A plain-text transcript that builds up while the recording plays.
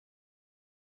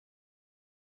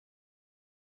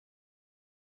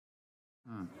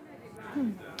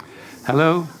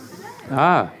Hello?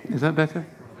 Is that better?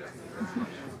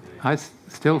 I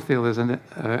still feel there's an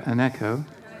echo.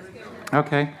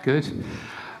 Okay, good.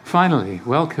 Finally,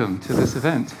 welcome to this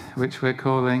event, which we're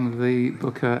calling the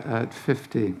Booker at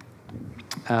 50.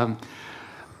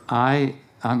 My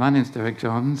name's Derek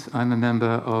Johns. I'm a member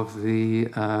of the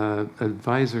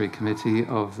advisory committee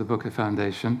of the Booker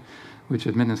Foundation, which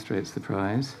administrates the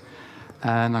prize.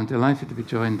 And I'm delighted to be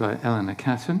joined by Eleanor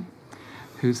Catton,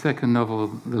 whose second novel,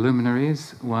 The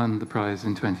Luminaries, won the prize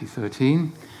in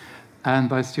 2013, and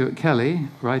by Stuart Kelly,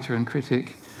 writer and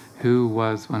critic, who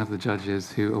was one of the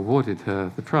judges who awarded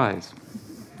her the prize.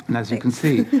 And as you can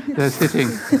see, they're sitting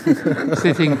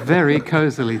very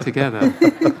cosily together.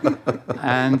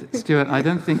 And Stuart, I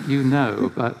don't think you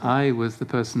know, but I was the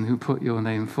person who put your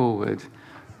name forward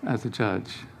as a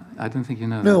judge. I don't think you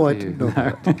know that, No, I didn't know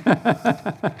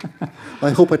that. I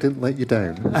hope I didn't let you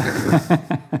down.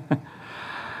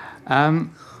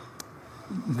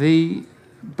 The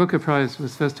Booker Prize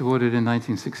was first awarded in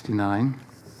 1969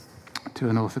 to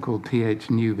an author called P.H.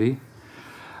 Newby.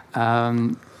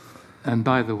 And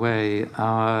by the way,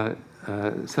 our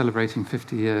celebrating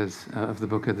 50 years of the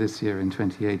Booker this year in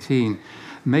 2018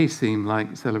 may seem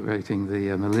like celebrating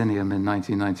the millennium in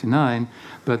 1999,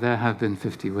 but there have been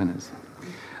 50 winners.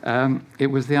 It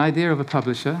was the idea of a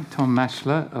publisher, Tom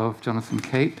Mashler of Jonathan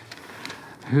Cape,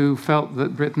 who felt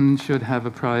that Britain should have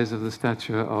a prize of the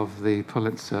stature of the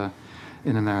Pulitzer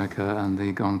in America and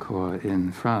the Goncourt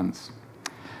in France.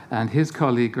 And his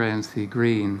colleague, Graham C.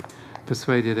 Greene,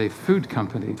 persuaded a food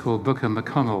company called Booker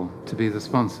McConnell to be the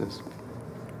sponsors.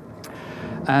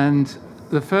 And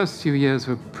the first few years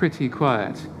were pretty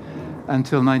quiet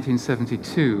until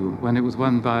 1972, when it was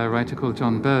won by a writer called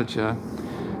John Berger,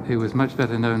 who was much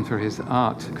better known for his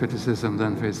art criticism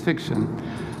than for his fiction,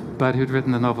 but who'd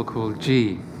written a novel called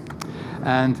G.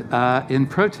 And in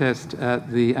protest at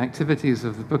the activities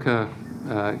of the Booker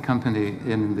company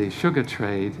in the sugar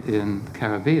trade in the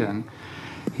Caribbean,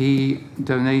 he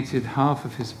donated half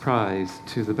of his prize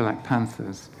to the Black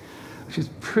Panthers, which is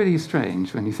pretty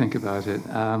strange when you think about it,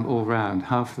 all round.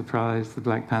 Half the prize, the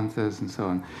Black Panthers, and so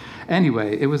on.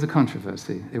 Anyway, it was a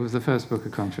controversy. It was the first Booker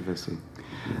controversy.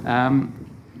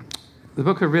 The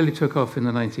Booker really took off in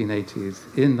the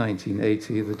 1980s. In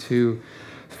 1980, the two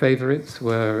favorites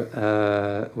were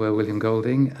William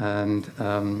Golding and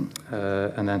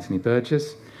Anthony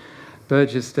Burgess.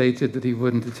 Burgess stated that he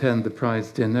wouldn't attend the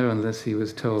prize dinner unless he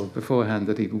was told beforehand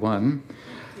that he'd won.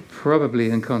 Probably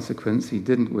in consequence, he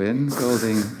didn't win.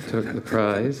 Golding took the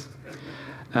prize.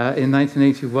 In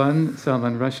 1981,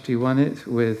 Salman Rushdie won it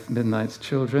with Midnight's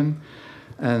Children.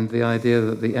 And the idea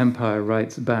that the empire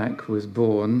writes back was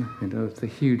born. It's a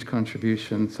huge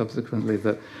contribution subsequently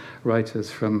that writers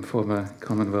from former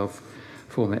Commonwealth,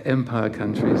 former empire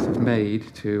countries have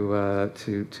made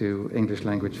to English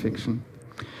language fiction.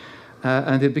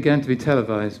 And it began to be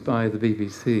televised by the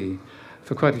BBC.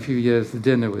 For quite a few years, the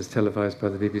dinner was televised by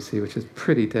the BBC, which is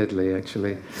pretty deadly,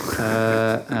 actually.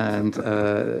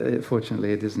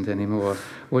 Fortunately, it isn't anymore.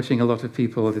 Watching a lot of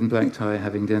people in black tie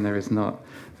having dinner is not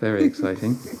very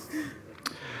exciting.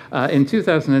 In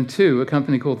 2002, a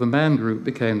company called the Man Group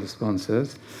became the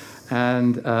sponsors,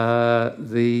 and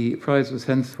the prize was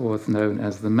henceforth known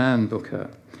as the Man Booker.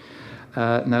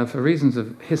 Now, for reasons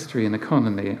of history and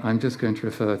economy, I'm just going to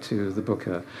refer to the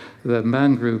Booker. The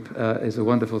Man Group is a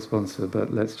wonderful sponsor,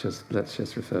 but let's just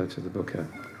refer to the Booker.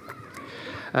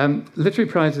 Literary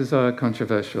prizes are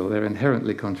controversial. They're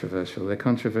inherently controversial. They're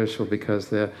controversial because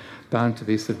they're bound to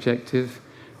be subjective.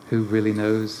 Who really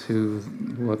knows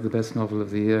what the best novel of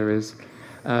the year is?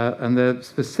 And they're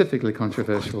specifically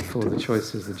controversial for the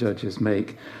choices the judges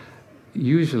make.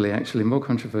 Usually, actually, more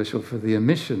controversial for the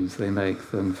omissions they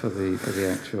make than for the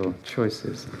actual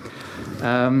choices.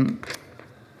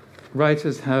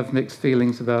 Writers have mixed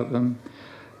feelings about them.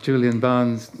 Julian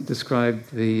Barnes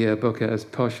described the Booker as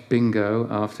posh bingo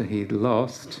after he'd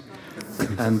lost.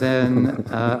 And then,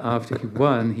 after he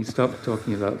won, he stopped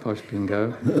talking about posh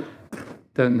bingo.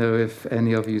 Don't know if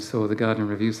any of you saw the Guardian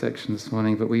Review section this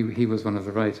morning, but he was one of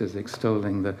the writers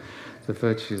extolling the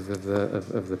virtues of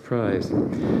the prize.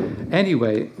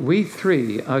 Anyway, we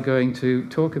three are going to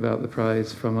talk about the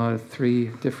prize from our three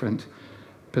different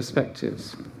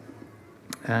perspectives.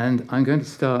 And I'm going to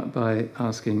start by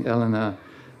asking Eleanor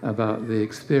about the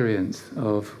experience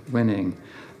of winning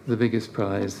the biggest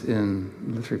prize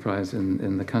literary prize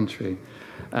in the country.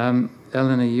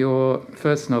 Eleanor, your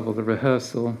first novel, The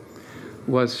Rehearsal,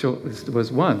 was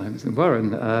won, Warren,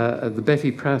 the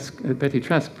Betty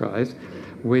Trask Prize,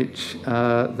 which,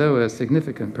 though a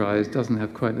significant prize, doesn't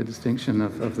have quite the distinction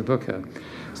of the Booker.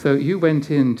 So you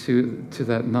went into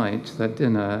that night, that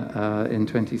dinner in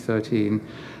 2013,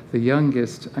 the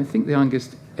youngest, I think the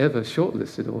youngest ever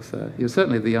shortlisted author. You're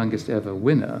certainly the youngest ever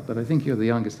winner, but I think you're the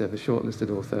youngest ever shortlisted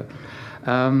author.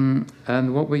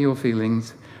 And what were your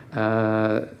feelings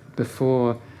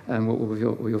before, and what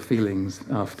were your feelings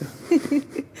after?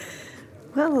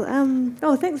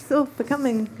 Well, thanks all for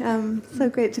coming. So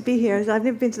great to be here. I've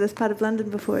never been to this part of London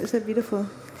before. It's so beautiful.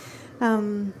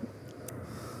 I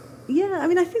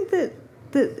think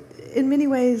that in many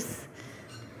ways,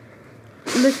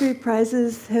 literary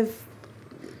prizes have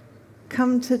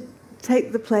come to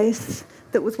take the place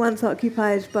that was once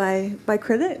occupied by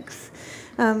critics.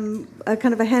 A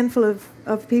kind of a handful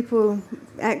of people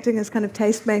acting as kind of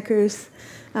tastemakers,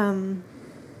 in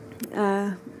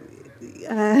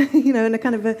a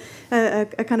kind of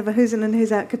a who's in and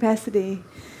who's out capacity.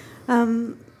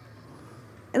 And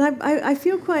I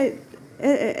feel quite.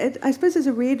 I suppose as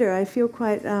a reader, I feel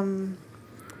quite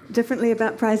differently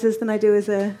about prizes than I do as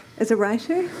a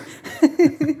writer.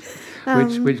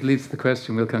 Which leads to the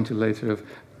question we'll come to later of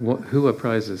who are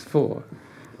prizes for?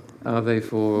 Are they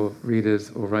for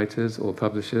readers or writers or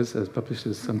publishers, as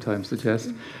publishers sometimes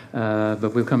suggest?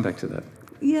 But we'll come back to that.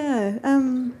 Yeah.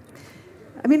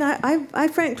 I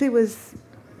frankly was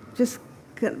just.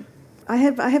 I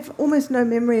have almost no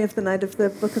memory of the night of the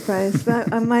Booker Prize.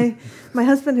 My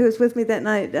husband, who was with me that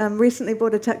night, recently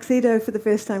bought a tuxedo for the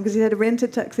first time because he had a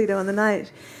rented tuxedo on the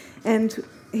night, and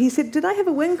he said, "Did I have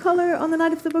a wing collar on the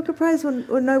night of the Booker Prize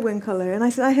or no wing collar?" And I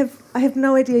said, "I have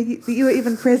no idea that you were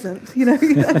even present." You know,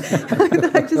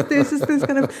 there's just this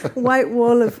kind of white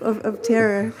wall of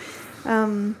terror.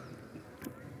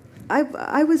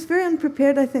 I was very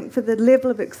unprepared, I think, for the level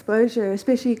of exposure,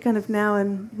 especially kind of now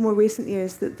in more recent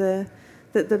years, that the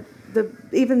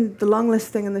even the long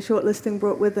listing and the short listing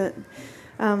brought with it.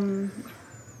 So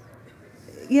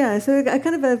a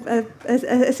kind of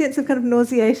a sense of kind of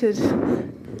nauseated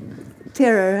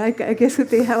terror, I guess, would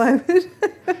be how I would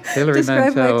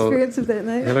describe my experience of that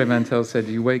night. Hilary Mantel said,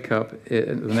 "You wake up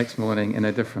the next morning in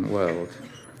a different world.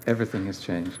 Everything has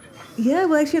changed." Yeah,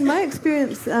 well, actually, in my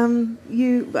experience,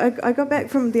 I got back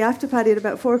from the after party at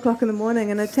about 4 o'clock in the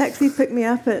morning, and a taxi picked me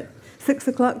up at 6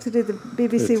 o'clock to do the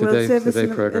BBC World Service,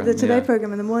 the Today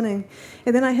program in the morning.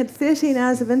 And then I had 13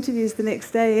 hours of interviews the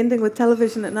next day, ending with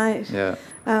television at night. Yeah.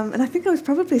 And I think I was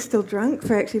probably still drunk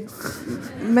for actually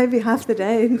maybe half the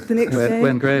day, the next day.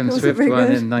 When Graham Swift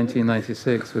won in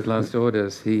 1996 with Last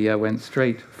Orders, he went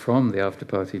straight from the after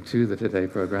party to the Today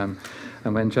program.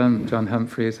 And when John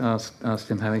Humphreys asked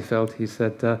him how he felt, he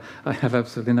said, "I have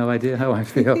absolutely no idea how I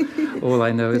feel. All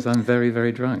I know is I'm very,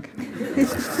 very drunk."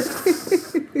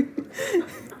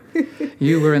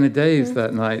 You were in a daze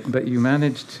that night, but you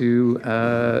managed to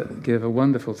give a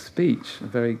wonderful speech, a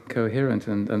very coherent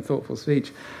and thoughtful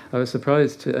speech. I was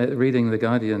surprised, reading The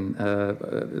Guardian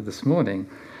this morning,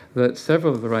 that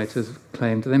several of the writers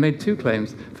claimed, they made two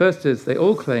claims. First is they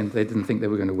all claimed they didn't think they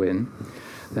were going to win.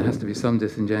 There has to be some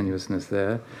disingenuousness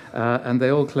there. And they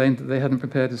all claimed that they hadn't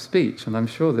prepared a speech, and I'm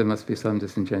sure there must be some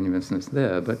disingenuousness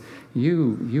there. But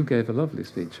you gave a lovely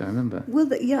speech, I remember. Well,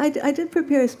 I did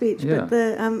prepare a speech, yeah.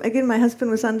 But again, my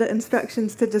husband was under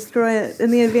instructions to destroy it.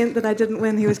 In the event that I didn't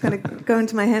win, he was going to go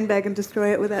into my handbag and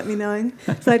destroy it without me knowing,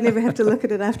 so I'd never have to look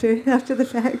at it after the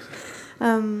fact.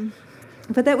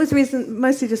 But that was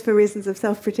mostly just for reasons of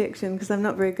self-protection, because I'm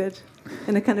not very good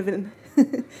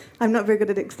I'm not very good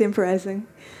at extemporizing.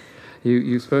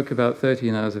 You spoke about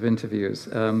 13 hours of interviews.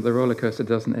 The roller coaster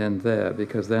doesn't end there,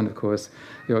 because then, of course,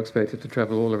 you're expected to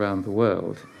travel all around the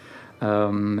world,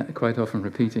 quite often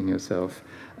repeating yourself,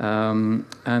 and,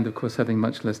 of course, having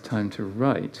much less time to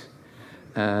write.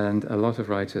 And a lot of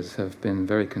writers have been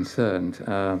very concerned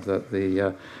that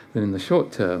in the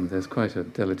short term there's quite a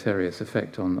deleterious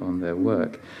effect on their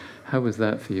work. How was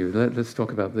that for you? Let's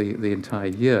talk about the entire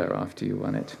year after you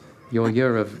won it. Your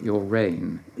year of your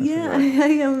reign. Yeah,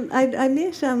 I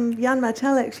met Jan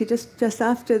Martel actually just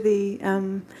after the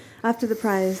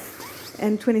prize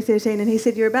in 2013, and he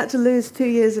said, "You're about to lose 2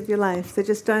 years of your life, so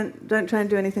just don't try and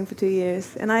do anything for 2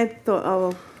 years." And I thought, oh,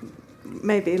 well,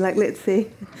 maybe, let's see.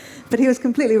 But he was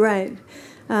completely right.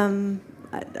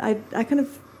 I kind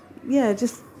of,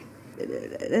 just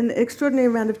an extraordinary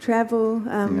amount of travel.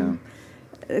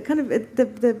 Kind of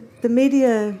the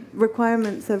media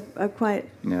requirements are quite.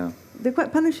 Yeah. They're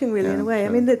quite punishing, really, in a way. Sure.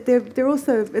 I mean, they're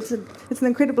also it's an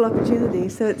incredible opportunity.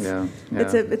 So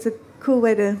it's a cool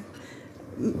way to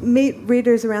meet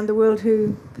readers around the world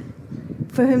who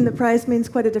for whom the prize means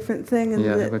quite a different thing, and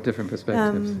they've got different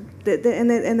perspectives.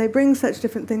 And they bring such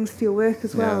different things to your work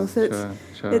as well. So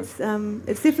it's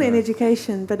definitely an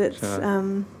education, but it's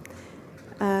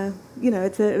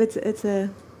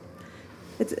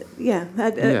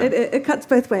it cuts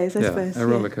both ways, I suppose. A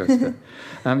roller coaster.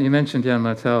 You mentioned Jan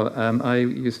Martel. I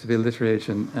used to be a literary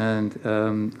agent, and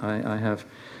I have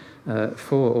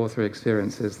 4 author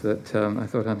experiences that I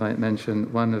thought I might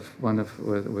mention. One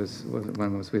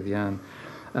was with Jan.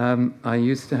 I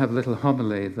used to have a little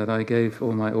homily that I gave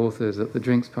all my authors at the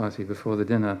drinks party before the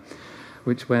dinner,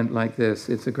 which went like this: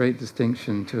 "It's a great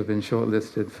distinction to have been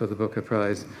shortlisted for the Booker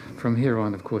Prize. From here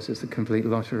on, of course, it's a complete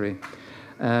lottery."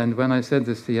 And when I said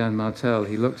this to Jan Martel,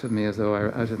 he looked at me as though I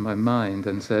were out of my mind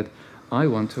and said, "I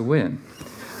want to win."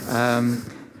 I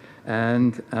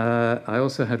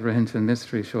also had Rohinton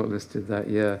Mystery shortlisted that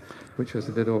year, which was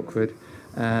a bit awkward.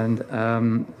 And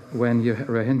when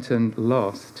Rohinton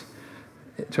lost,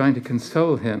 trying to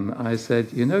console him, I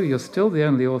said, "You know, you're still the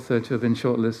only author to have been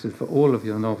shortlisted for all of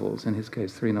your novels," in his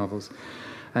case, 3 novels.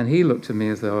 And he looked at me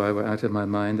as though I were out of my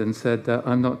mind and said,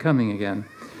 "I'm not coming again."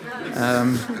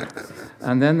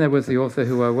 And then there was the author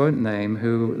who I won't name,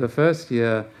 who the first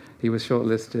year he was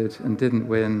shortlisted and didn't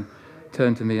win,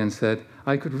 turned to me and said,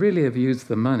 "I could really have used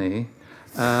the money,"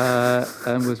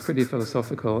 and was pretty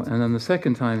philosophical. And then the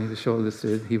second time he was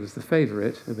shortlisted, he was the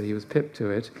favourite, but he was pipped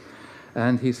to it.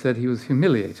 And he said he was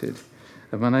humiliated.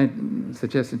 And when I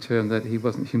suggested to him that he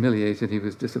wasn't humiliated, he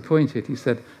was disappointed, he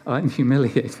said, "I'm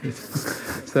humiliated."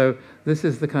 So this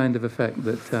is the kind of effect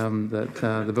that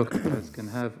the Booker Prize can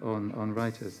have on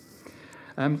writers.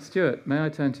 Stuart, may I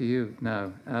turn to you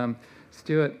now?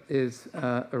 Stuart is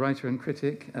a writer and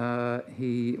critic.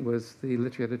 He was the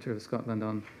literary editor of Scotland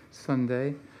on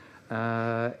Sunday.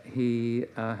 He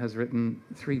has written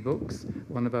 3 books,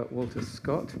 one about Walter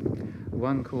Scott,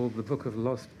 one called The Book of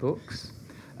Lost Books,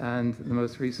 and the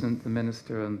most recent, The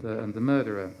Minister and the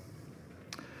Murderer.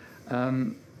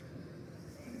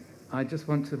 I just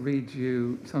want to read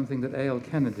you something that A.L.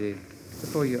 Kennedy,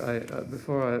 before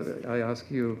I ask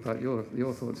you about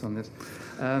your thoughts on this.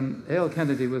 A.L.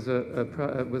 Kennedy was a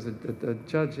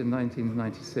judge in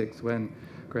 1996 when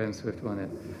Graham Swift won it.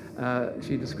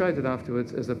 She described it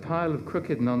afterwards as a pile of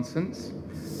crooked nonsense,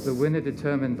 the winner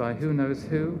determined by who knows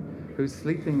who, who's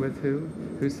sleeping with who,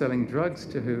 who's selling drugs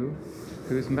to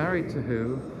who's married to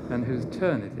who, and whose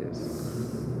turn it is.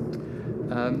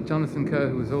 Jonathan Kerr,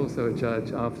 who was also a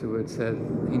judge, afterwards said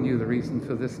he knew the reason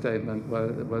for this statement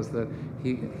was that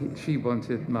she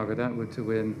wanted Margaret Atwood to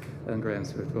win, and Graham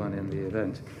Swift won in the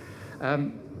event.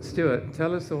 Stuart,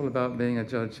 tell us all about being a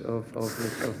judge of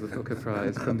the Booker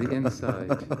Prize from the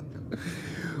inside.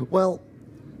 Well,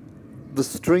 the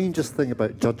strangest thing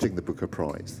about judging the Booker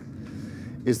Prize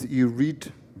is that you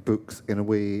read books in a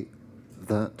way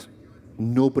that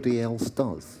nobody else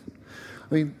does.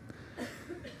 I mean,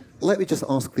 let me just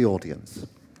ask the audience,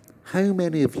 how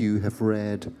many of you have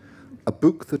read a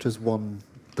book that has won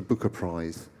the Booker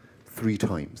Prize 3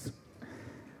 times?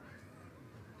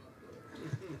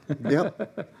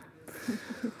 Yep.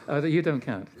 You don't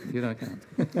count. You don't count.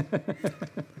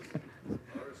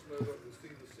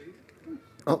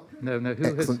 Oh, no. Who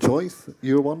excellent choice.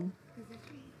 You're one.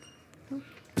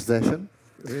 Possession.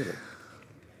 Really?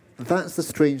 That's the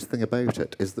strange thing about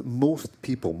it, is that most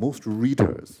people, most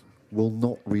readers, will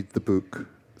not read the book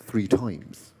 3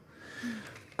 times.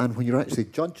 And when you're actually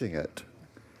judging it,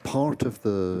 part of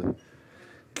the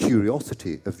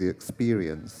curiosity of the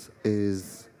experience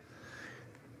is,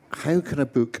 how can a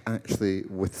book actually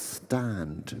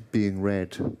withstand being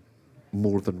read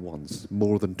more than once,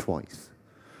 more than twice?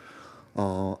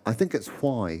 I think it's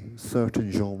why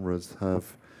certain genres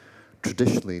have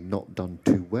traditionally not done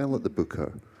too well at the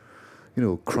Booker. You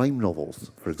know, crime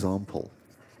novels, for example.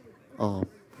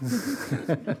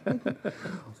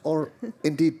 Or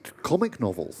indeed comic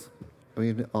novels. I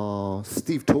mean,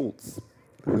 Steve Toltz,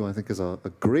 who I think is a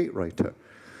great writer,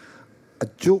 a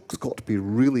joke's got to be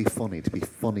really funny to be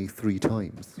funny 3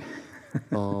 times.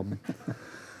 And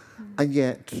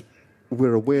yet,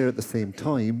 we're aware at the same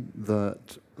time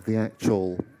that the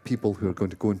actual people who are going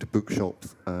to go into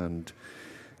bookshops and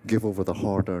give over the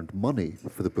hard-earned money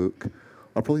for the book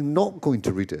are probably not going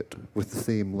to read it with the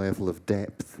same level of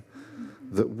depth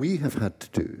that we have had to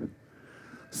do.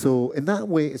 So in that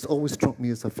way, it's always struck me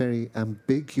as a very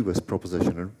ambiguous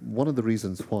proposition, and one of the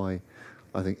reasons why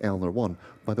I think Eleanor won.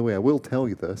 By the way, I will tell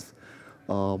you this.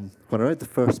 When I read the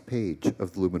first page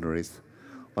of the Luminaries,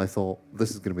 I thought,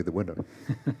 this is going to be the winner.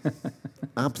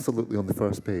 Absolutely on the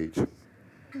first page.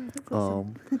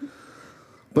 Awesome.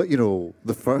 But, you know,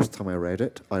 the first time I read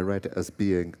it as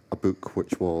being a book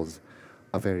which was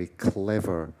a very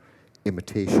clever,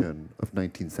 imitation of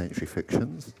 19th century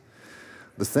fictions.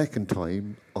 The second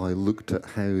time, I looked at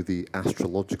how the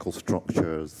astrological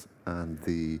structures and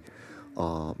the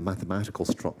mathematical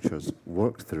structures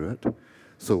worked through it.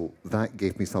 So that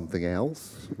gave me something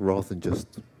else, rather than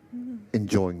just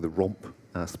enjoying the romp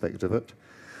aspect of it.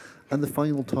 And the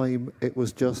final time, it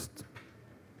was just,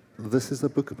 this is a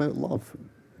book about love.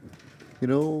 You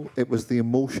know, it was the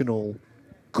emotional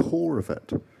core of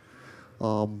it.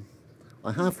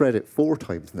 I have read it 4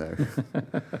 times now.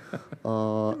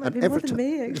 And every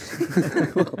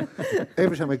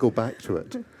every time I go back to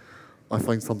it, I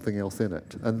find something else in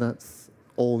it. And that's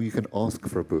all you can ask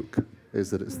for a book, is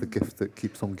that it's the gift that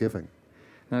keeps on giving.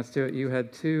 Now, Stuart, you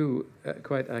had 2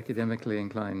 quite academically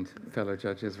inclined fellow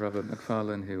judges, Robert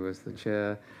Macfarlane, who was the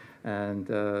chair, and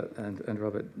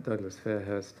Robert Douglas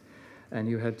Fairhurst. And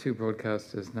you had 2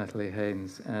 broadcasters, Natalie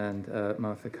Haynes and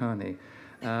Martha Carney.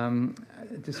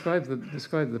 Describe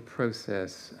the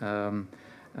process.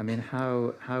 I mean,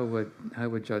 how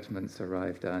were judgments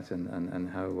arrived at, and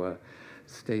how were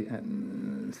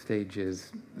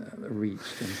stages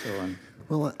reached, and so on?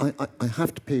 Well, I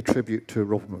have to pay tribute to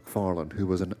Robert Macfarlane, who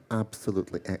was an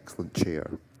absolutely excellent chair.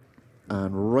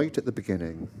 And right at the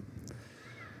beginning,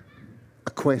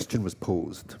 a question was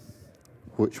posed,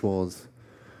 which was,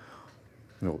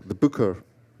 you know, the Booker,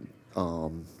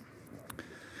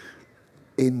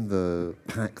 in the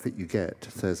pack that you get,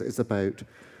 says it's about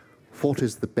what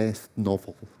is the best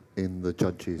novel in the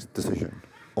judge's decision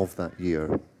of that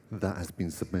year that has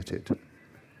been submitted.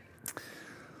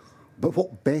 But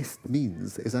what best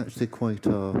means is actually quite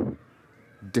a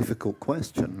difficult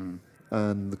question.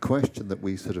 And the question that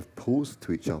we sort of posed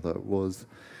to each other was,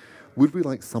 would we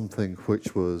like something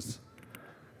which was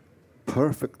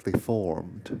perfectly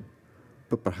formed,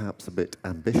 but perhaps a bit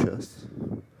ambitious,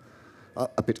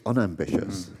 a bit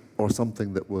unambitious, or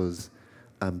something that was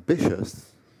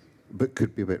ambitious, but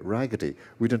could be a bit raggedy?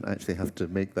 We didn't actually have to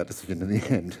make that decision in the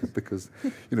end, because,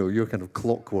 you know, your kind of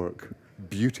clockwork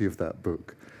beauty of that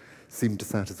book seemed to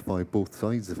satisfy both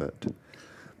sides of it.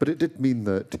 But it did mean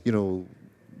that, you know,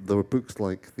 there were books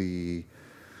like the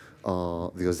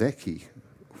Ozeki,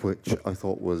 which I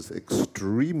thought was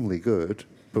extremely good,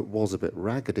 but was a bit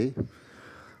raggedy,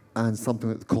 and something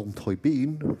like the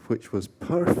Contoibine, which was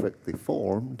perfectly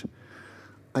formed,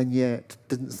 and yet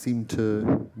didn't seem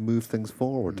to move things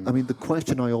forward. I mean, the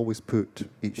question I always put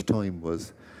each time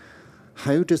was,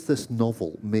 how does this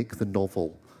novel make the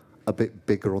novel a bit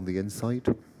bigger on the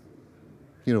inside?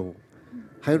 You know,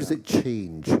 how does it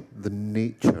change the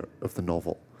nature of the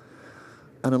novel?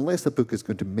 And unless a book is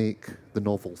going to make the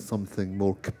novel something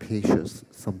more capacious,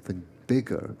 something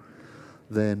bigger,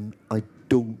 then I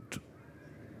don't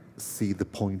see the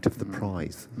point of the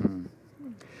prize.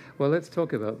 Well, let's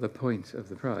talk about the point of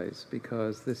the prize,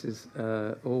 because this is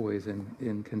always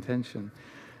in contention.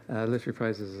 Literary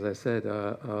prizes, as I said,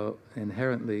 are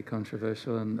inherently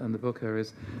controversial, and the Booker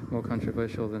is more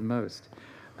controversial than most.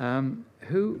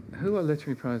 Who are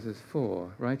literary prizes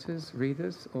for? Writers,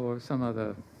 readers, or some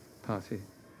other party?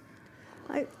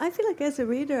 I feel like as a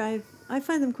reader, I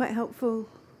find them quite helpful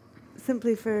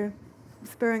simply for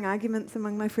spurring arguments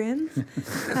among my friends,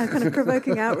 kind of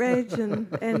provoking outrage, and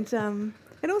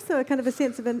also a kind of a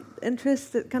sense of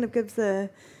interest. It kind of gives a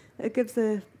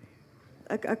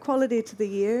quality to the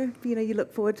year. You know, you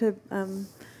look forward to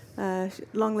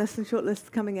long lists and short lists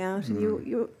coming out, and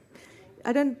you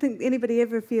I don't think anybody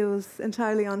ever feels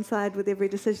entirely on side with every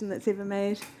decision that's ever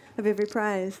made of every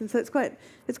prize, and so it's quite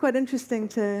interesting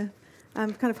to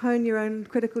kind of hone your own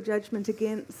critical judgment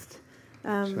against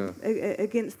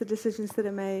against the decisions that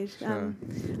are made. Sure.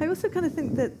 I also kind of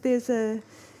think that there's a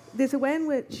way in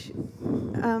which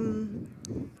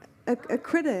a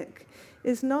critic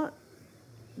is not.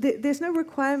 There's no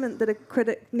requirement that a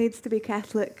critic needs to be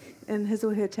Catholic in his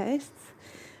or her tastes.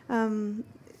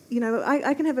 You know,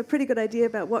 I can have a pretty good idea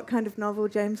about what kind of novel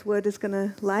James Wood is going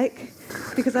to like,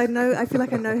 because I feel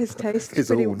like I know his taste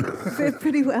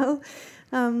pretty well.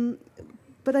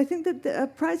 But I think that a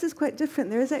prize is quite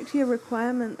different. There is actually a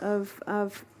requirement of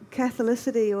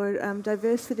Catholicity or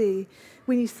diversity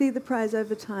when you see the prize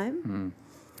over time.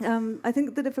 I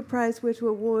think that if a prize were to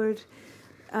award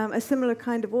a similar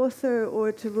kind of author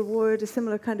or to reward a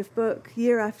similar kind of book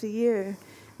year after year,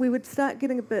 we would start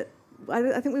getting a bit...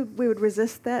 I think we would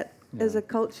resist that as a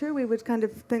culture. We would kind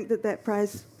of think that that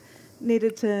prize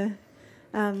needed to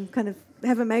kind of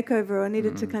have a makeover, or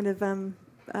needed to kind of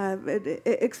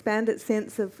expand its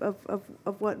sense of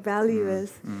what value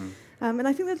is. And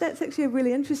I think that that's actually a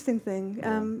really interesting thing.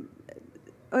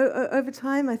 Over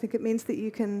time, I think it means that you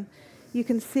can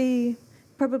see,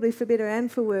 probably for better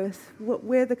and for worse,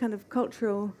 where the kind of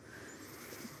cultural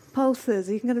pulses.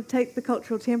 You can kind of take the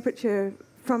cultural temperature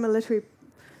from a literary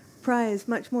prize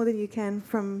much more than you can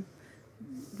from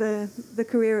the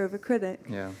career of a critic.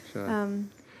 Yeah, sure.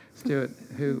 Stuart,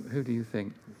 who do you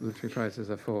think literary prizes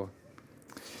are for?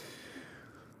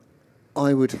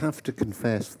 I would have to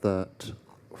confess that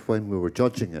when we were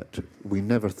judging it, we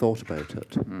never thought about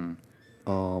it.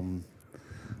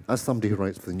 As somebody who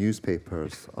writes for the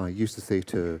newspapers, I used to say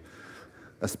to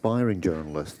aspiring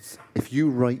journalists, if you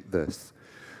write this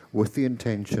with the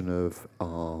intention of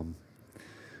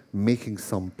making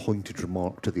some pointed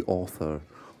remark to the author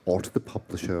or to the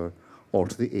publisher or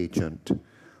to the agent,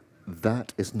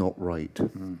 that is not right.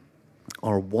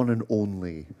 Our one and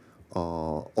only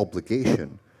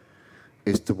obligation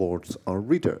is towards our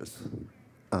readers,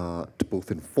 to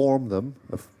both inform them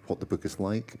of what the book is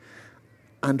like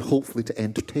and hopefully to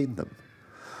entertain them.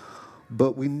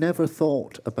 But we never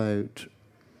thought about,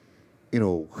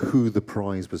 who the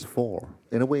prize was for.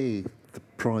 In a way, the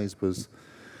prize was,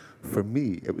 for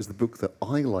me, it was the book that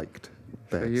I liked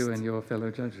best. For you and your fellow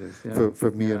judges, yeah.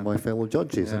 For me and my fellow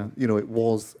judges. Yeah. And, it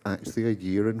was actually a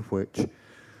year in which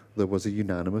there was a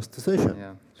unanimous decision.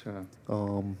 Yeah, sure.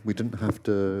 We didn't have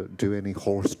to do any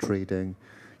horse trading.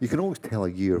 You can always tell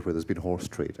a year where there's been horse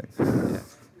trading.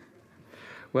 Yes.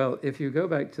 Well, if you go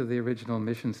back to the original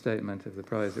mission statement of the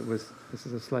prize, this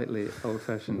is a slightly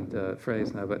old-fashioned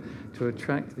phrase now, but to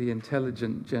attract the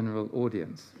intelligent general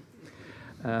audience.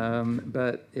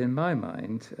 But in my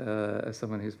mind, as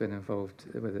someone who's been involved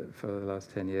with it for the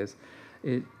last 10 years,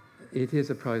 it is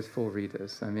a prize for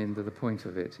readers. I mean, the point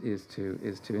of it is to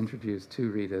introduce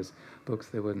to readers books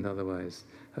they wouldn't otherwise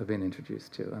have been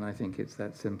introduced to, and I think it's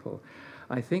that simple.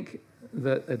 I think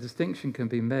that a distinction can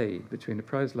be made between a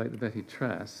prize like the Betty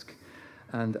Trask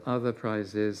and other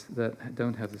prizes that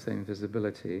don't have the same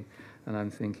visibility, and I'm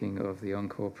thinking of the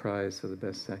Encore Prize for the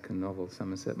best second novel,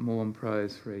 Somerset Maugham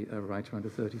Prize for a writer under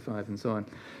 35, and so on.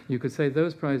 You could say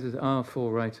those prizes are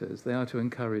for writers. They are to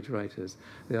encourage writers.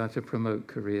 They are to promote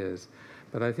careers.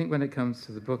 But I think when it comes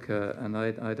to the Booker, and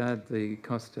I'd add the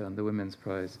Costa and the Women's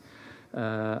Prize,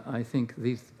 I think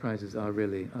these prizes are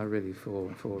really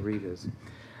for readers.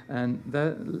 And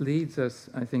that leads us,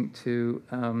 I think, to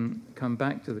come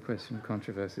back to the question of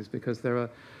controversies, because there are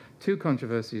two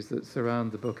controversies that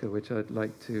surround the Booker, which I'd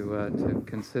like to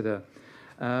consider.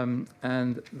 And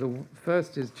the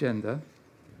first is gender.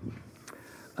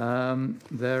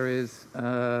 There is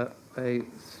a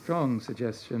strong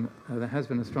suggestion, there has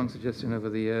been a strong suggestion over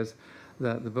the years,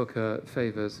 that the Booker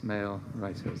favours male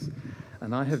writers.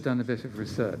 And I have done a bit of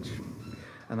research,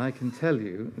 and I can tell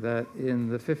you that in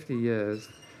the 50 years,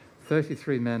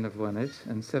 33 men have won it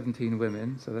and 17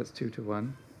 women, so that's 2 to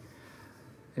 1.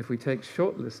 If we take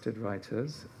shortlisted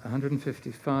writers,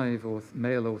 155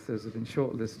 male authors have been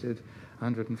shortlisted,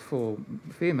 104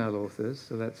 female authors,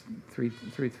 so that's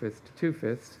 3/5 to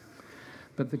 2/5.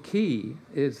 But the key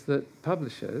is that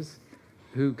publishers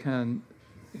who can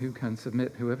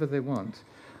submit whoever they want,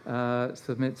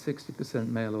 submit 60%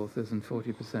 male authors and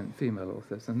 40% female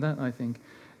authors. And that, I think,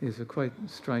 is a quite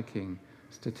striking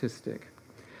statistic.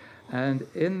 And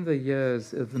in the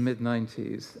years of the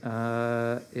mid-90s,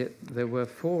 there were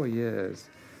 4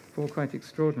 quite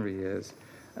extraordinary years,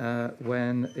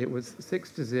 when it was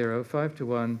 6 to 0, 5 to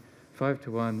 1, 5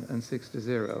 to 1, and 6 to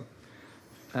 0.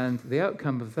 And the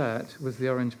outcome of that was the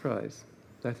Orange Prize.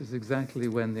 That is exactly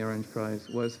when the Orange Prize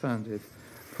was founded,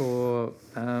 for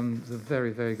the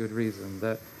very, very good reason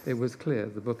that it was clear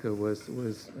the Booker was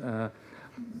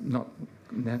not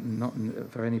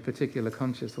for any particular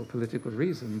conscious or political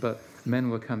reason, but men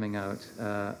were coming out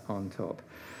on top.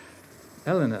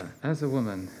 Eleanor, as a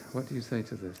woman, what do you say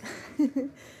to this?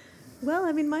 Well,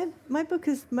 I mean, my book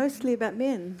is mostly about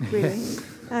men, really.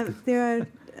 There are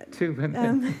 2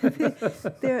 women.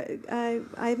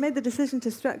 I made the decision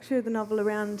to structure the novel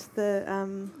around the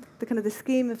kind of the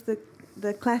scheme of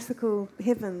the classical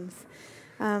heavens,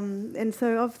 and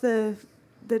so of the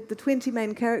 20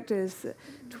 main characters,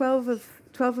 12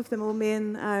 of them, all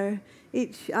men, are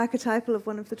each archetypal of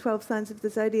one of the 12 signs of the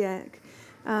zodiac.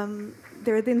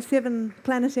 There are then 7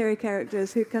 planetary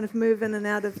characters who kind of move in and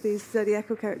out of these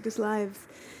zodiacal characters' lives,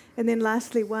 and then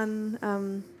lastly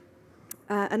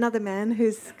another man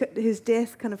whose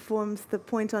death kind of forms the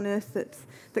point on Earth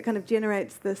that kind of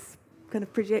generates this kind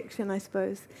of projection, I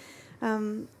suppose.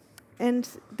 And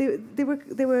there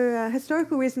were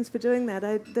historical reasons for doing that.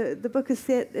 The book is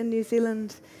set in New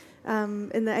Zealand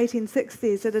in the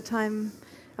 1860s, at a time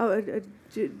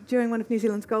during one of New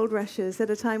Zealand's gold rushes, at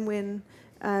a time when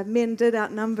men did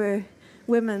outnumber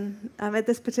women at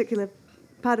this particular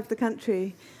part of the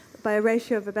country by a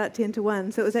ratio of about 10 to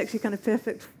 1. So it was actually kind of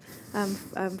perfect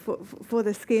for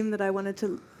the scheme that I wanted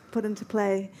put into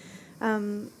play.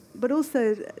 But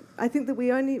also, I think that we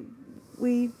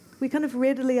kind of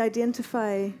readily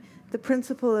identify the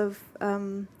principle of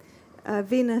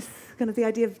Venus, kind of the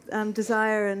idea of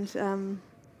desire and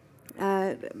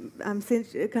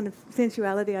kind of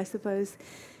sensuality, I suppose,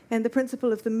 and the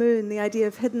principle of the moon, the idea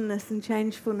of hiddenness and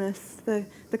changefulness,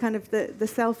 the kind of the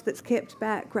self that's kept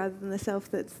back rather than the self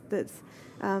that's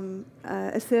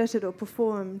asserted or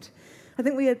performed. I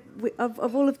think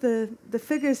of all of the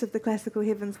figures of the classical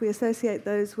heavens, we associate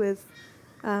those with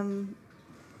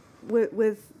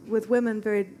women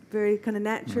very, very kind of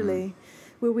naturally,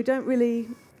 where we don't really.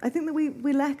 I think that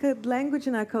we lack a language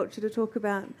in our culture to talk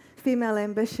about female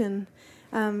ambition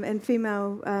and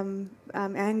female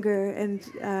anger and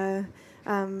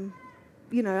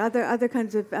other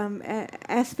kinds of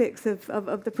aspects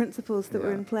of the principles that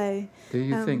were in play. Do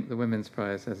you think the Women's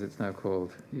Prize, as it's now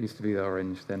called, it used to be the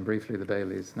Orange, then briefly the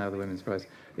Baileys, now the Women's Prize,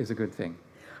 is a good thing?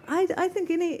 I think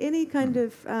any kind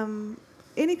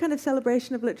of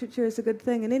celebration of literature is a good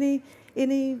thing, and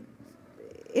any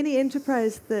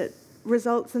enterprise that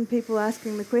results in people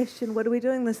asking the question, what are we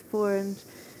doing this for, and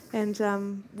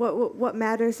what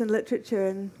matters in literature,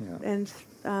 and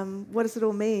what does it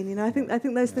all mean? You know, I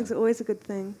think those things are always a good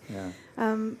thing. Yeah.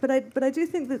 But I do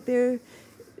think that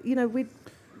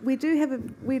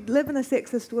we live in a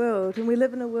sexist world, and we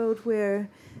live in a world where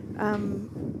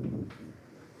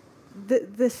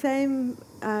the same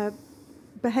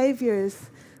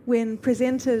behaviours, when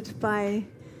presented by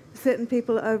certain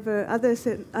people over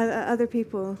other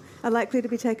people, are likely to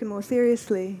be taken more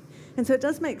seriously. And so it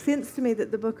does make sense to me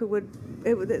that the Booker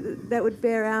that would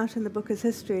bear out in the Booker's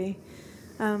history.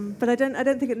 But I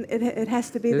don't think it has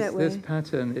to be that way. This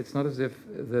pattern, it's not as if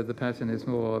the pattern is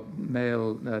more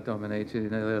male-dominated in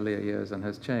the earlier years and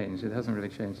has changed. It hasn't really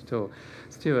changed at all.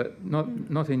 Stuart,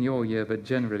 not in your year, but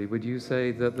generally, would you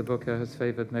say that the Booker has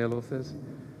favoured male authors?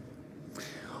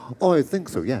 Oh, I think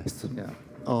so, yes. Yeah.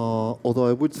 Although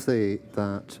I would say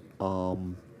that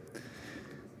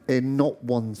in not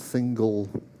one single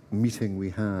meeting we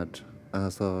had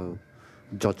as a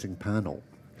judging panel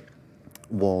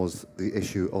was the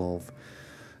issue of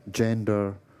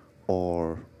gender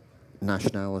or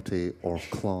nationality or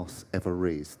class ever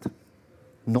raised.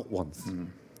 Not once.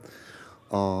 And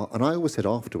I always said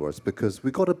afterwards, because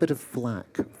we got a bit of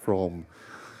flack from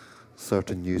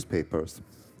certain newspapers,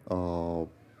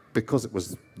 because it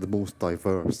was the most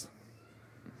diverse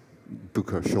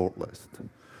Booker shortlist,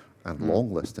 and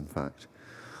long list, in fact,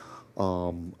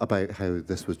 about how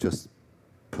this was just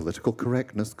political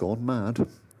correctness gone mad.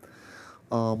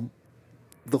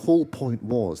 The whole point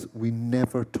was we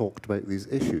never talked about these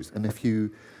issues. And if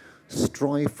you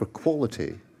strive for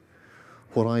quality,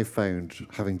 what I found,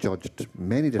 having judged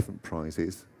many different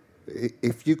prizes,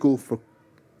 if you go for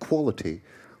quality,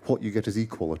 what you get is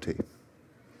equality.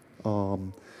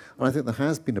 And I think there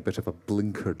has been a bit of a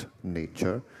blinkered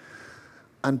nature.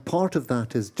 And part of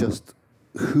that is just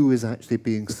who is actually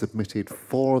being submitted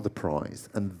for the prize.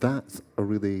 And that's a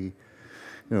really,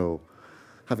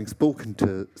 having spoken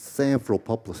to several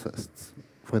publicists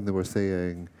when they were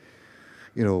saying,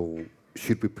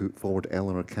 should we put forward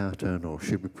Eleanor Catton, or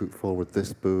should we put forward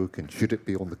this book, and should it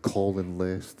be on the call-in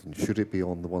list, and should it be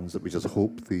on the ones that we just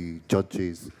hope the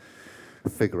judges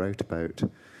figure out about?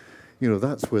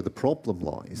 That's where the problem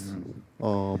lies.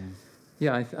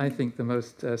 Yeah, I think the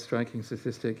most striking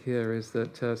statistic here is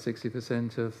that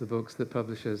 60% of the books that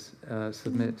publishers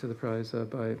submit to the prize are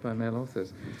by male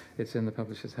authors. It's in the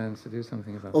publisher's hands to do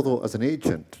something about it. Although, as an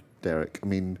agent, Derek, I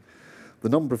mean, the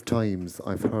number of times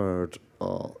I've heard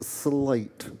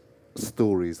slight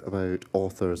stories about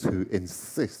authors who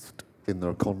insist in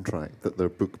their contract that their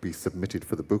book be submitted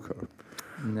for the Booker.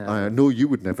 No. I know you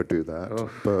would never do that,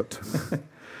 but...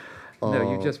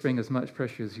 No, you just bring as much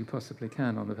pressure as you possibly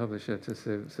can on the publisher to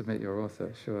submit your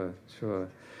author. Sure.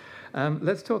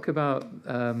 Let's talk about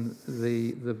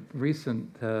the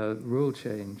recent rule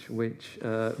change, which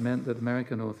meant that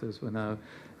American authors were now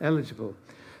eligible.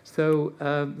 So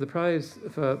the prize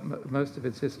for most of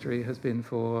its history has been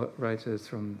for writers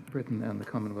from Britain and the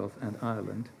Commonwealth and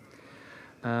Ireland.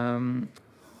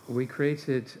 We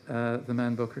created the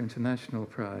Man Booker International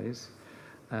Prize,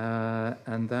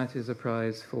 and that is a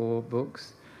prize for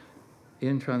books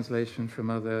in translation from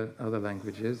other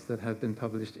languages that have been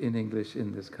published in English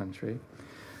in this country.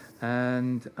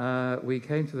 And we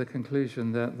came to the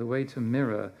conclusion that the way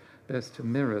best to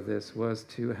mirror this was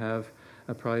to have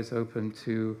a prize open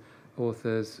to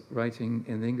authors writing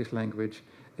in the English language,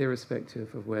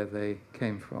 irrespective of where they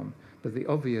came from. But the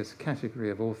obvious category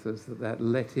of authors that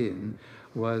let in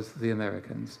was the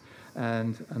Americans.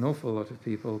 And an awful lot of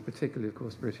people, particularly, of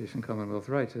course, British and Commonwealth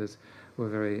writers, were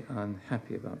very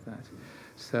unhappy about that.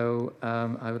 So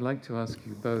I would like to ask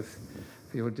you both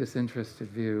for your disinterested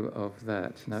view of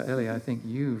that. Now, Ellie, I think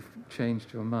you've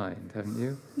changed your mind, haven't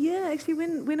you? Yeah, actually,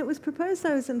 when it was proposed,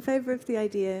 I was in favour of the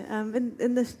idea.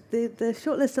 In the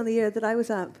shortlist on the year that I was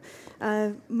up,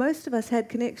 most of us had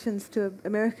connections to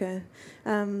America.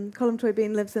 Colm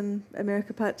Toy-Bean lives in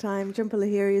America part-time. Jhumpa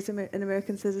Lahiri is an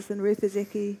American citizen. Ruth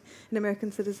Ezeki, an American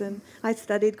citizen. I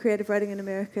studied creative writing in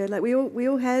America. Like we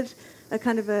all had a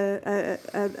kind of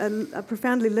a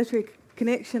profoundly literary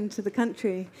connection to the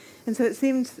country, and so it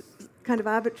seemed kind of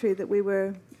arbitrary that we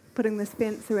were putting this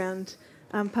fence around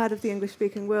part of the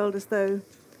English-speaking world as though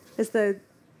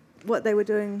what they were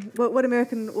doing, what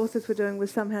American authors were doing, was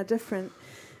somehow different.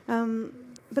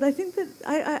 But I think that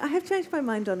I have changed my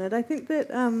mind on it. I think that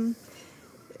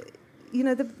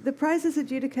the prize is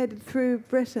adjudicated through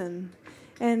Britain,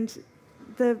 and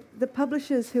the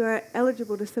publishers who are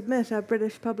eligible to submit are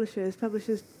British publishers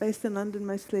based in London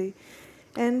mostly.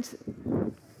 And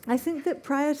I think that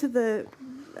prior to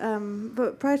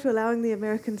allowing the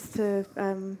Americans to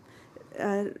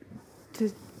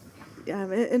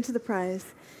into the prize,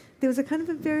 there was a kind of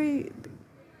a very,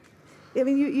 I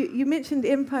mean, you mentioned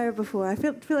empire before. I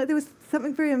feel like there was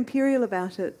something very imperial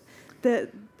about it,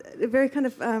 that a very kind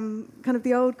of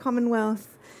the old Commonwealth.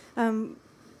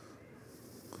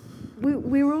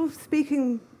 We were all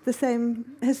speaking the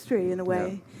same history in a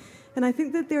way. Yeah. And I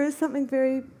think that there is something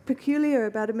very peculiar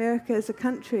about America as a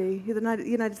country, the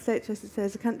United States, I should say,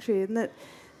 as a country, and that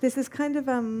there's this kind of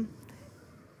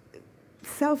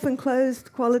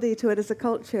self-enclosed quality to it as a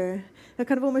culture, a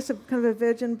kind of almost a kind of a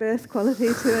virgin birth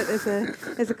quality to it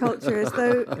as a culture, as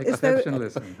though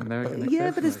exceptionalism, American exceptionalism.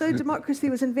 Yeah, but as though democracy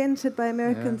was invented by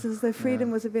Americans, as though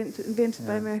freedom was invented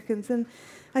by Americans, and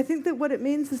I think that what it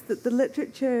means is that the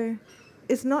literature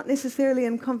is not necessarily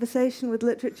in conversation with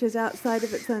literatures outside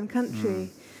of its own country.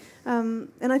 And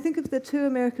I think of the two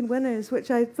American winners, which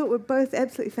I thought were both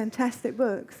absolutely fantastic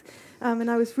books,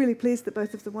 and I was really pleased that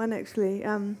both of them won, actually,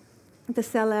 The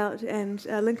Sellout and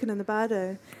Lincoln in the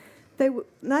Bardo.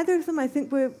 Neither of them, I think,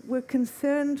 were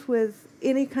concerned with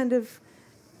any kind of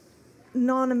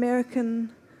non-American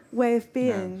way of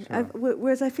being, sure.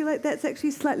 Whereas I feel like that's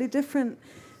actually slightly different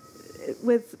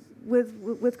with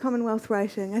Commonwealth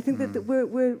writing. I think that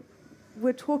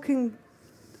we're talking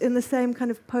in the same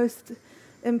kind of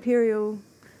post-imperial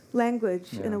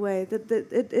language in a way. That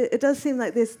it does seem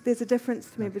like there's a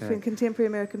difference to me between contemporary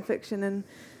American fiction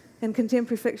and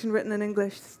contemporary fiction written in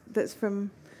English that's from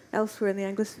elsewhere in the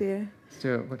Anglosphere.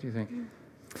 Stuart, what do you think?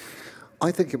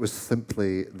 I think it was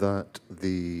simply that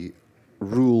the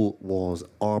rule was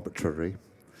arbitrary.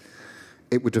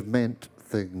 It would have meant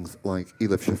things like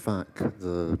Elif Shafak,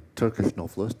 the Turkish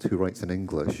novelist who writes in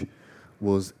English,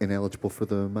 was ineligible for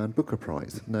the Man Booker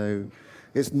Prize. Now,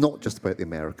 it's not just about the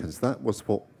Americans. That was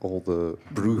what all the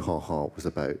brouhaha was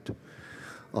about.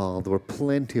 There were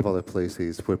plenty of other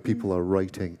places where people are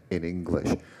writing in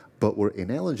English, but were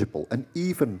ineligible. And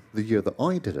even the year that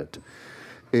I did it,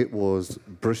 it was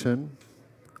Britain,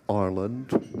 Ireland,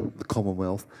 the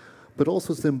Commonwealth, but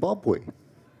also Zimbabwe,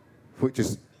 which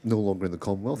is no longer in the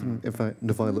Commonwealth. And in fact,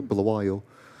 Violet Bulawayo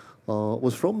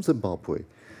was from Zimbabwe.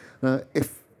 Now,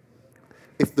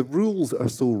 if the rules are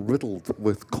so riddled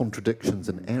with contradictions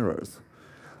and errors,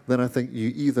 then I think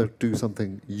you either do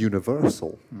something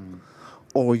universal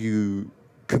or you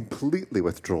completely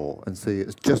withdraw and say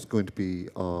it's just going to be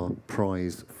a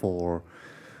prize for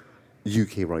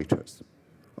UK writers.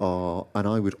 And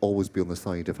I would always be on the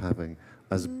side of having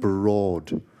as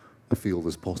broad a field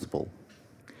as possible.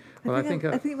 Well, I think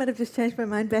you might have just changed my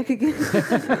mind back again.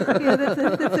 Yeah,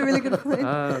 that's a really good point.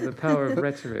 The power of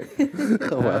rhetoric.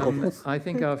 I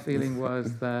think our feeling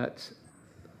was that,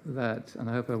 and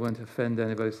I hope I won't offend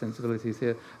anybody's sensibilities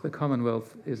here, the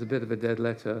Commonwealth is a bit of a dead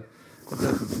letter. It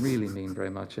doesn't really mean very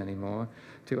much anymore.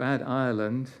 To add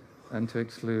Ireland and to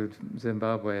exclude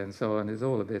Zimbabwe and so on is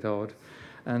all a bit odd.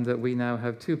 And that we now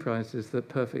have two prizes that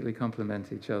perfectly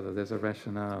complement each other. There's a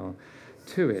rationale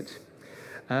to it.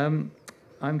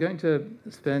 I'm going to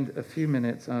spend a few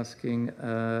minutes asking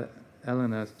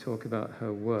Eleanor to talk about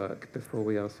her work before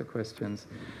we ask for questions.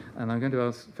 And I'm going to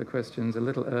ask for questions a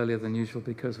little earlier than usual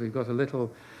because we've got a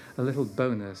little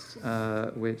bonus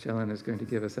which Eleanor is going to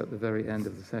give us at the very end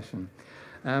of the session.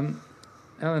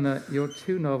 Eleanor, your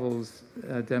two novels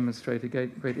demonstrate a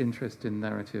great interest in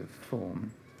narrative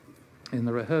form. In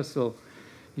the rehearsal,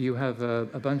 you have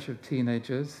a bunch of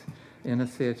teenagers in a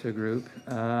theatre group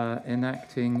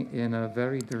enacting in a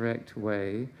very direct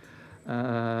way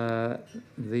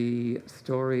the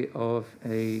story of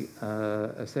a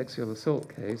sexual assault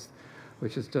case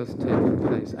which has just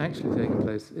actually taken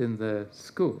place in their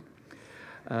school.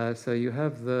 So you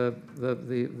have the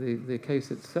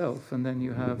case itself, and then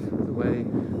you have the way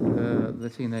the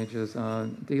teenagers are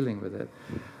dealing with it.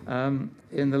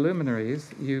 In the Luminaries,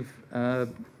 you've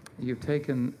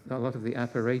taken a lot of the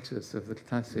apparatus of the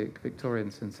classic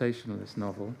Victorian sensationalist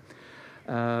novel.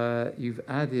 You've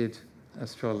added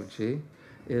astrology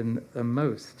in a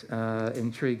most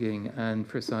intriguing and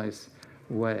precise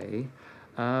way.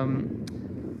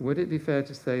 Would it be fair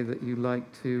to say that you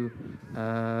like to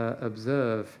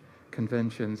observe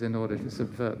conventions in order to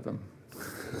subvert them?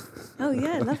 Oh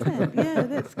yeah, I love that. Yeah,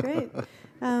 that's great.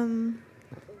 I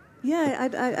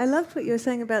loved what you were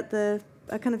saying about the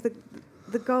kind of the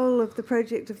goal of the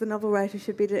project of the novel writer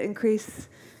should be to increase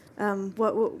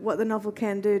what the novel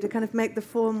can do, to kind of make the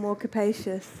form more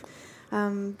capacious.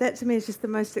 That to me is just the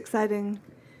most exciting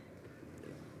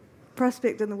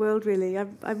prospect in the world, really.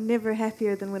 I'm never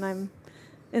happier than when I'm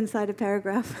inside a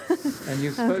paragraph. And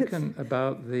you've spoken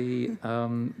about the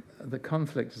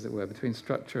conflict, as it were, between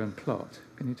structure and plot.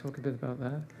 Can you talk a bit about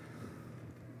that?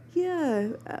 Yeah,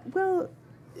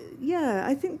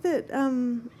 I think that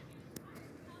I'm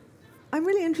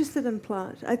really interested in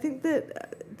plot. I think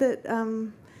that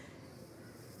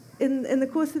in the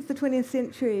course of the 20th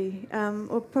century,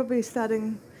 or probably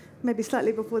starting maybe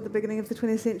slightly before the beginning of the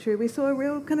 20th century, we saw a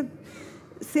real kind of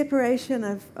separation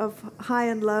of high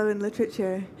and low in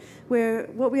literature, where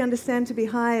what we understand to be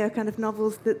high are kind of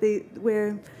novels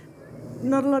where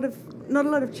not a lot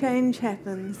of change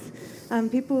happens.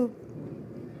 People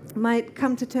might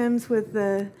come to terms with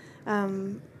the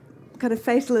kind of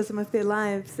fatalism of their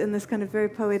lives in this kind of very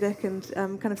poetic and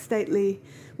kind of stately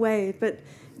way, but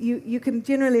you can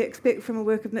generally expect from a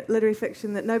work of literary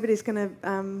fiction that nobody's going to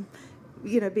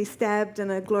be stabbed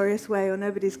in a glorious way, or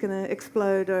nobody's going to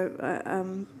explode, or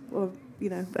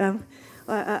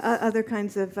other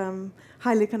kinds of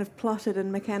highly kind of plotted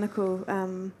and mechanical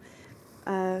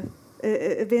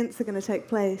events are going to take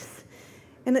place.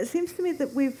 And it seems to me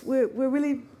that we're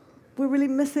really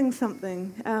missing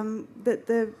something. That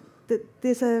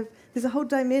there's a whole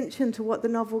dimension to what the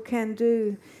novel can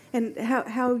do, and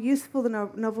how useful the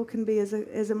novel can be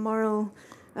as a moral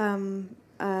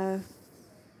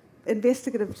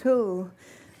investigative tool.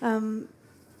 That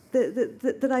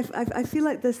I feel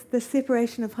like this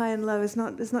separation of high and low is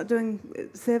not doing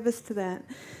service to that.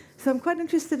 So I'm quite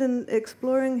interested in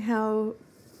exploring how,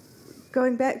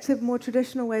 going back to more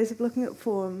traditional ways of looking at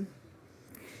form,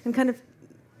 and kind of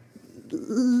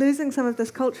losing some of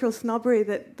this cultural snobbery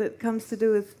that comes to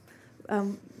do with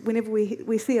whenever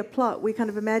we see a plot, we kind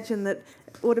of imagine that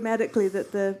automatically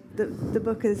that the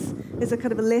book is a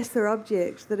kind of a lesser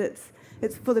object, that it's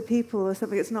for the people or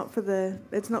something. It's not for the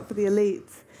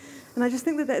elites, and I just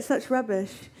think that that's such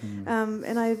rubbish.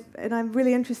 And I'm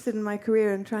really interested in my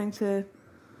career in trying to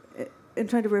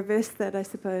reverse that, I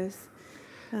suppose.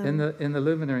 In the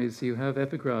Luminaries, you have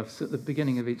epigraphs at the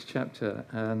beginning of each chapter,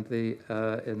 and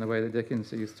in the way that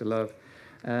Dickens used to love,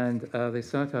 and they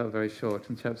start out very short,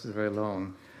 and chapters are very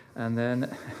long, and then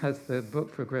as the book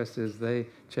progresses, they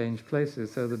change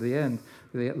places, so that at the end,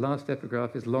 the last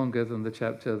epigraph is longer than the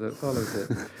chapter that follows it.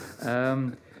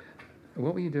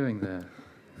 What were you doing there?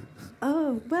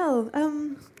 Oh well,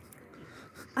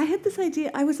 I had this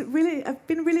idea. I've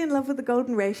been really in love with the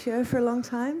golden ratio for a long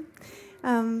time.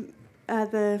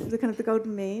 The kind of the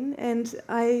golden mean, and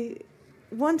I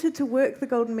wanted to work the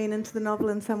golden mean into the novel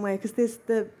in some way, because there's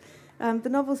the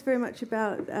novel's very much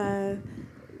about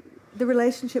the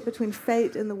relationship between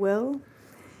fate and the will,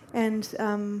 and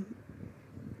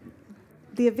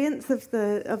the events of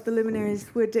the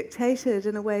Luminaries were dictated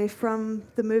in a way from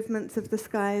the movements of the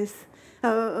skies,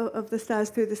 of the stars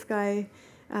through the sky.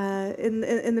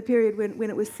 In the period when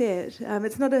it was set.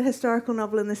 It's not a historical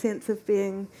novel in the sense of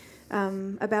being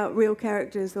about real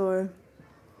characters or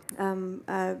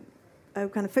a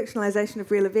kind of fictionalization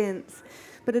of real events,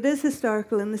 but it is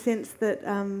historical in the sense that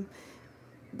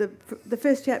the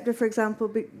first chapter, for example,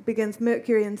 begins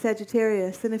Mercury in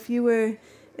Sagittarius, and if you were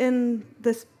in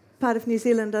this part of New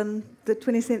Zealand on the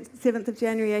 27th of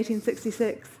January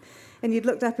 1866 and you'd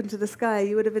looked up into the sky,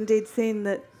 you would have indeed seen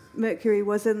that Mercury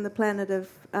was in the planet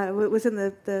of was in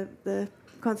the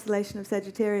constellation of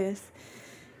Sagittarius,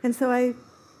 and so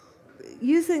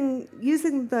using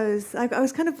those,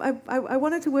 I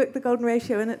wanted to work the golden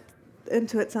ratio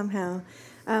into it somehow.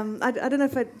 I don't know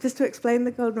if just to explain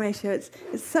the golden ratio,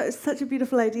 it's such a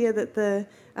beautiful idea that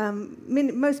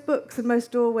most books and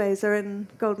most doorways are in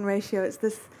golden ratio. It's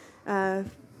this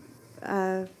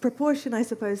proportion, I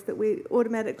suppose, that we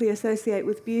automatically associate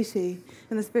with beauty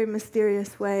in this very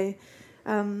mysterious way.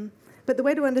 But the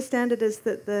way to understand it is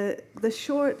that the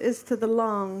short is to the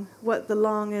long what the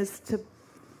long is to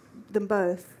them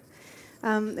both.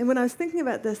 And when I was thinking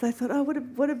about this, I thought, oh,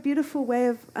 what a beautiful way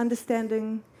of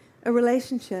understanding a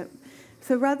relationship.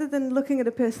 So rather than looking at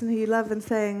a person who you love and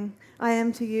saying, I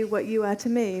am to you what you are to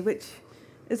me, which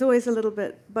is always a little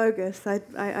bit bogus,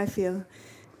 I feel,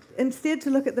 instead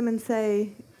to look at them and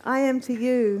say, I am to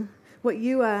you what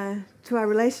you are to our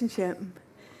relationship,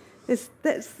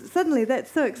 that's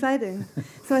so exciting.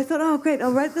 So I thought, oh, great,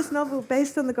 I'll write this novel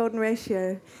based on the golden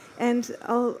ratio, and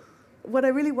what I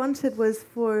really wanted was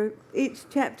for each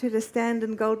chapter to stand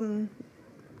in golden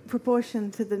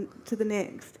proportion to the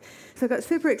next. So I got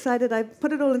super excited. I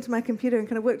put it all into my computer and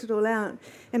kind of worked it all out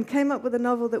and came up with a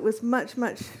novel that was much,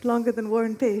 much longer than War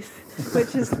and Peace,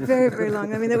 which is very, very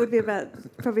long. I mean, that would be about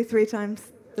probably 3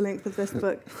 times the length of this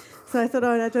book. So I thought,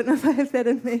 oh, I don't know if I have that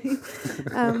in me.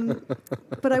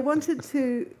 But I wanted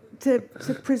to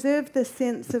preserve this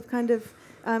sense of kind of,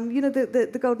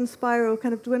 the golden spiral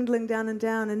kind of dwindling down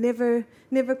and never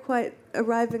quite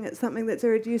arriving at something that's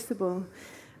irreducible.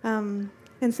 And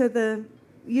so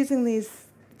using these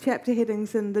chapter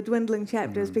headings and the dwindling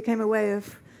chapters became a way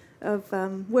of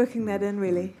working that in,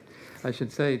 really. I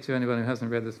should say to anyone who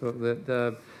hasn't read this book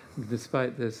that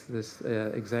despite this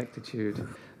exactitude,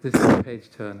 this is a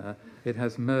page-turner. It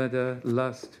has murder,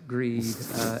 lust, greed,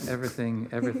 everything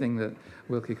that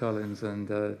Wilkie Collins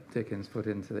and Dickens put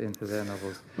into their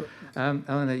novels.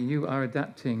 Eleanor, you are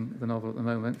adapting the novel at the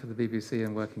moment for the BBC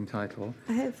in working title.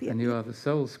 I have, yeah. And you are the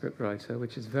sole scriptwriter,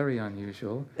 which is very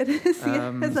unusual. It is,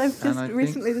 as I've just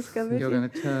recently discovered. You're going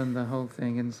to turn the whole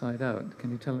thing inside out. Can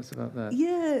you tell us about that?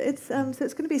 Yeah, it's so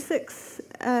it's going to be 6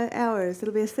 hours.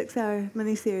 It'll be a 6-hour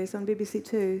miniseries on BBC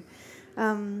Two.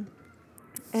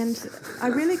 And I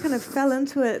really kind of fell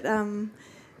into it,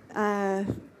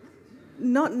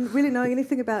 not really knowing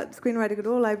anything about screenwriting at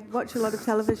all. I watch a lot of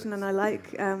television, and I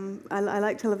like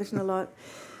television a lot.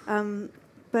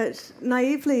 But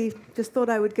naively, just thought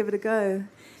I would give it a go,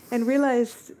 and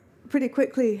realised pretty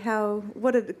quickly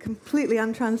what a completely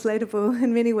untranslatable,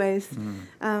 in many ways,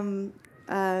 novel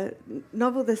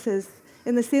this is,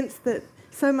 in the sense that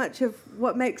so much of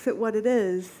what makes it what it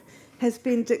is has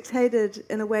been dictated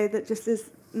in a way that just is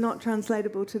not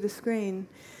translatable to the screen.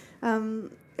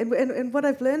 And what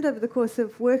I've learned over the course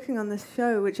of working on this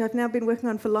show, which I've now been working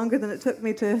on for longer than it took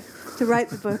me to write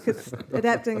the book,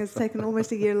 adapting has taken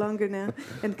almost a year longer now,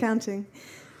 and counting,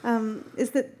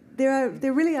 is that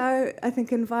there really are, I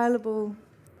think, inviolable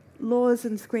laws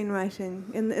in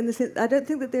screenwriting. In the sense, I don't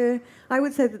think that I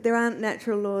would say that there aren't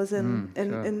natural laws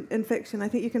in fiction. I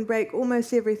think you can break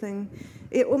almost everything.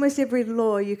 Almost every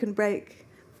law you can break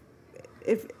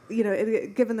if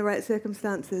given the right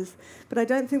circumstances. But I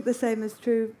don't think the same is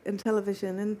true in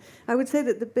television. And I would say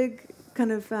that the big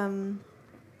kind of the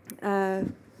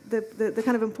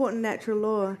kind of important natural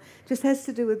law just has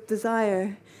to do with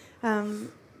desire.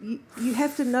 You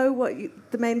have to know what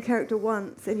the main character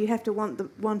wants, and you have to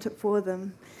want it for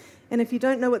them. And if you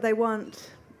don't know what they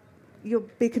want, you'll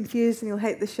be confused and you'll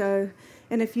hate the show.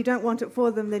 And if you don't want it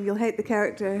for them, then you'll hate the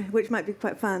character, which might be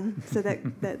quite fun. So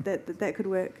that could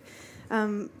work.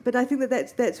 But I think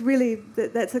that's really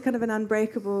a kind of an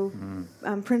unbreakable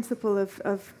principle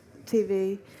of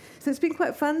TV. So it's been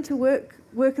quite fun to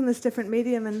work in this different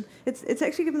medium, and it's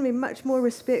actually given me much more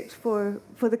respect for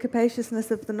the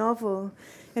capaciousness of the novel,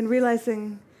 and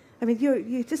realizing, I mean,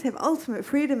 you just have ultimate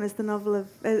freedom as the novel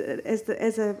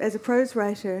as a prose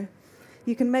writer.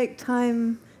 You can make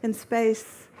time and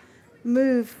space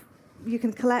move. You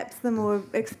can collapse them or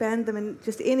expand them in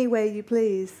just any way you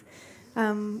please.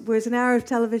 Whereas an hour of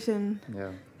television,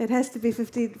 it has to be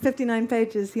 59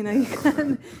 pages.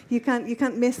 You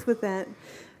can't mess with that.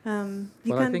 I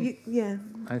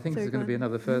think there's going to be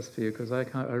another first for you, because I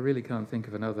really can't think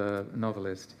of another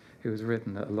novelist who has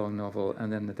written a long novel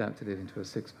and then adapted it into a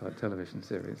 6-part television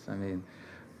series. I mean,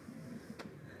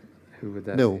 who would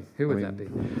that be? Who would that be?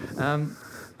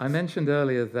 I mentioned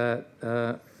earlier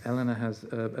that Eleanor has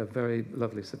a very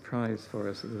lovely surprise for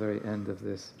us at the very end of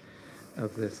this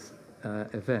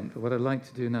event. But what I'd like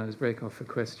to do now is break off for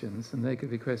questions, and they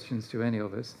could be questions to any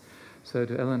of us. So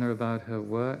to Eleanor about her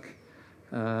work,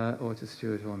 or to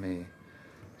Stuart or me.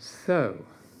 So,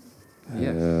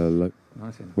 yes,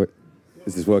 Martin. Wait,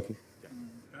 is this working?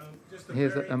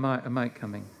 Here's a mic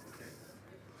coming.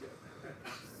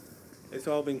 It's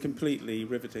all been completely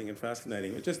riveting and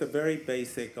fascinating. It's just a very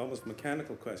basic, almost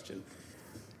mechanical question,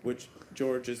 which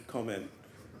George's comment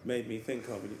made me think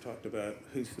of when you talked about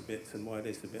who submits and why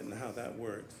they submit and how that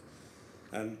works.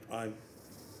 And I'm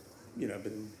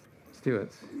been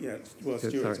Stuart's.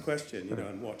 Stuart's question,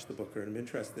 and watched the book and I'm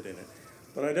interested in it.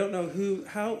 But I don't know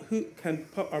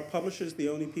are publishers the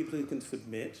only people who can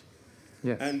submit?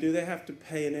 Yes. And do they have to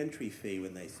pay an entry fee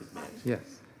when they submit? Yes.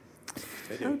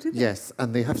 They do. Oh, do they? Yes,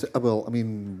 and they have to. Well, I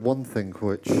mean, one thing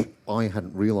which I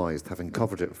hadn't realised, having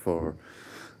covered it for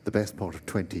the best part of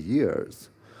 20 years,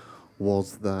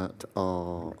 was that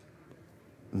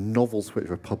novels which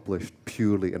were published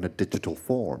purely in a digital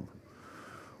form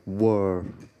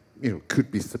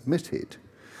could be submitted.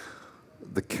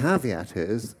 The caveat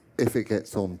is, if it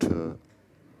gets onto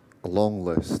a long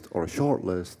list or a short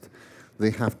list,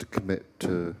 they have to commit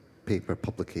to paper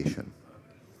publication.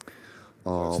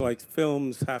 It's like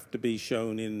films have to be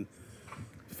shown in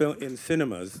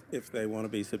cinemas if they want to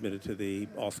be submitted to the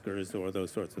Oscars or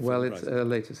those sorts of Well, film it's prizes. a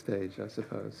later stage, I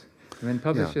suppose. I mean,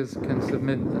 publishers can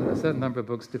submit a certain number of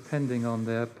books depending on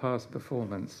their past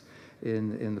performance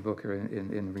in the book or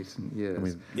in recent years. I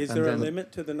mean, Is there a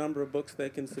limit to the number of books they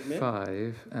can submit?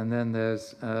 5, and then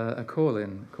there's a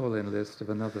call-in list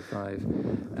of another 5.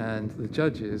 And the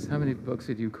judges, how many books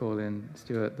did you call in,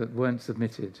 Stuart, that weren't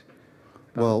submitted?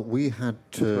 Well, we had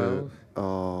to.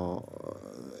 12?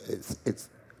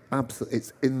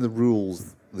 It's in the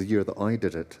rules the year that I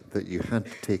did it that you had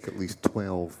to take at least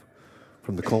 12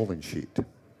 from the call-in sheet,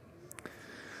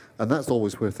 and that's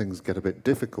always where things get a bit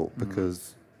difficult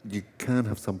because you can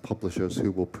have some publishers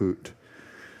who will put,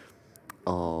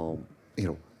 they'll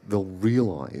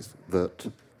realise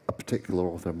that a particular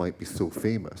author might be so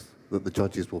famous that the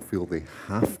judges will feel they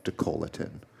have to call it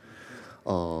in,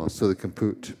 so they can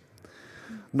put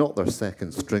not their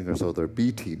second stringers or their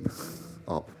B team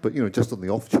up, but just on the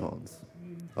off chance.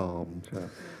 Sure.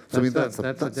 So I mean That's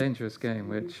a dangerous game,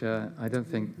 which I don't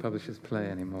think publishers play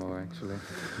anymore, actually.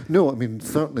 No, I mean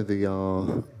certainly the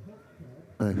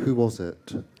who was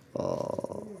it?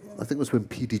 I think it was when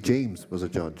P.D. James was a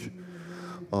judge.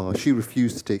 She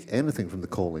refused to take anything from the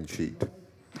call-in sheet,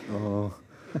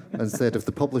 and said if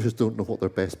the publishers don't know what their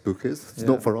best book is, it's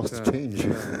not for us to change.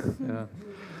 Yeah.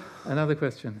 Another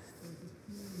question.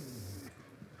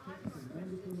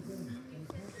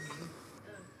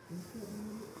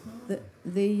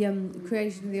 The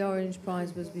creation of the Orange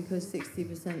Prize was because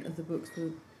 60% of the books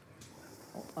were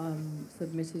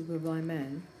submitted were by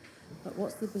men. But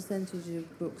what's the percentage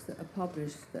of books that are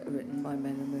published that are written by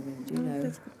men and women? Do you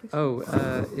know?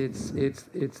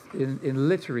 It's in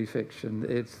literary fiction.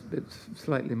 It's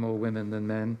slightly more women than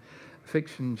men.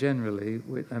 Fiction generally,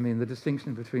 I mean, the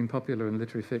distinction between popular and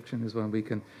literary fiction is one we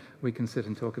can sit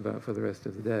and talk about for the rest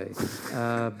of the day.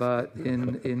 But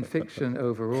in fiction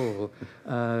overall,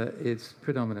 it's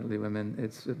predominantly women.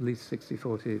 It's at least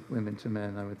 60-40 women to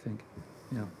men, I would think.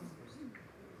 Yeah.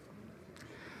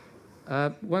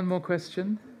 One more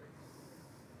question?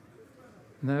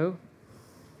 No?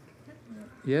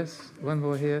 Yes? One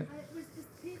more here. Was this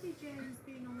P.D. James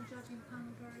being on the judging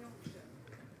panel very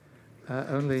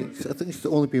often? Only. I think she's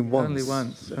only been once. Only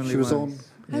once. She was on.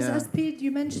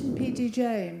 You mentioned P.D.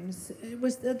 James.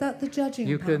 Was that the judging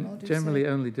You panel? can generally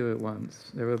only do it once.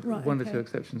 There are one or two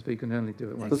exceptions, but you can only do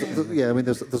it once.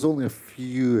 There's only a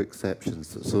few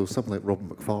exceptions. So something like Robin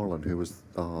McFarlane, who was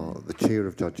the chair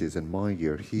of judges in my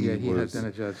year, he has been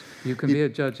a judge. You can be a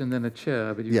judge and then a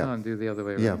chair, but you can't do the other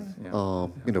way around.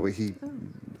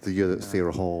 The year that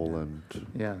Sarah Hall and...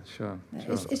 Yeah, sure.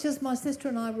 It's just my sister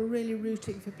and I were really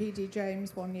rooting for P.D.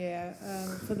 James one year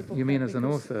for the book. You mean as an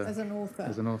author? As an author.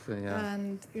 As an author, yeah.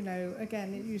 And,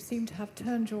 again, you seem to have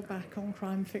turned your back on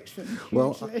crime fiction hugely.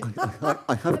 Well,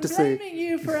 I have to say... I'm blaming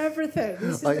you for everything.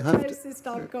 This is the closest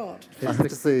I've got. I have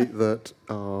to say that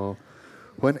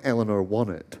when Eleanor won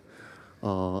it,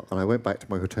 and I went back to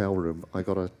my hotel room, I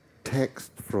got a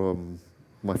text from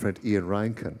my friend Ian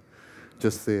Rankin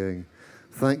just saying,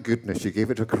 "Thank goodness you gave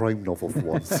it a crime novel for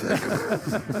once." Well,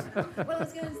 I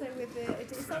was going to say,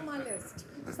 it's on my list.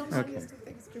 It's on my list of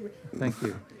things to read. Thank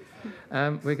you.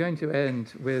 We're going to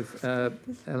end with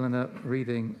Eleanor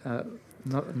reading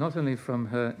not only from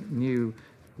her new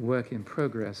work in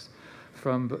progress,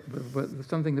 but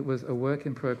something that was a work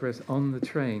in progress on the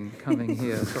train coming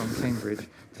here from Cambridge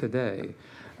today,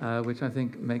 which I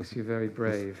think makes you very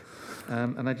brave.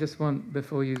 And I just want,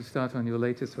 before you start on your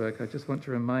latest work, I just want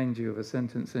to remind you of a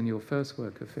sentence in your first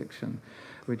work of fiction,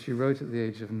 which you wrote at the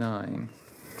age of 9.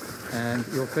 And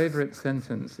your favorite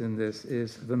sentence in this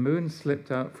is, "The moon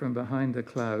slipped out from behind a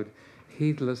cloud,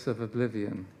 heedless of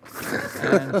oblivion.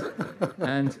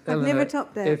 And I've Eleanor, never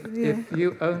topped that. if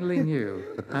you only knew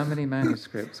how many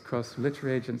manuscripts cross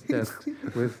literary agents' desks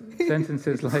with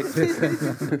sentences like this in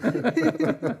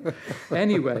them.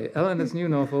 Anyway, Eleanor's new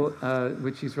novel,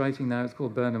 which she's writing now, is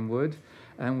called Burnham Wood,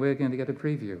 and we're going to get a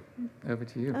preview. Over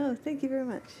to you. Oh, thank you very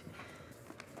much.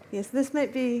 Yes, this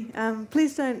might be...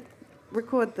 please don't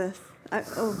record this. I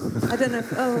don't know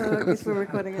if... I guess we're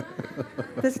recording it.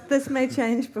 This may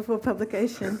change before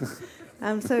publication.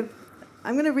 So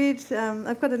I'm going to read...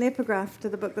 I've got an epigraph to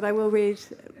the book that I will read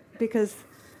because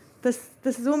this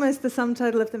is almost the sum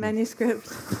total of the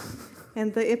manuscript,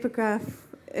 and the epigraph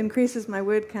increases my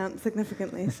word count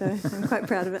significantly, so I'm quite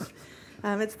proud of it.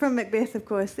 It's from Macbeth, of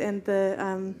course, and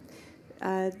the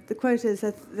quote is,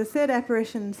 the third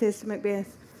apparition says to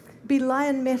Macbeth, "Be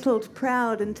lion-mettled,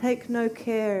 proud, and take no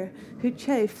care, who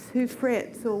chafes, who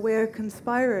frets, or where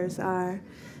conspirers are.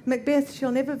 Macbeth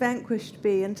shall never vanquished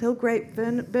be, until great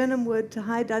Burnham Wood to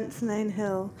high Dunsinane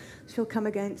Hill shall come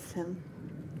against him."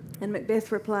 And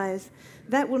Macbeth replies,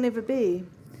 "That will never be.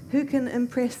 Who can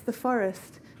impress the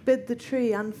forest, bid the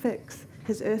tree unfix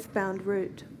his earthbound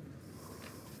root?"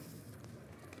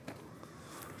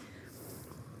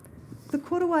 The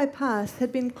Corduroy Pass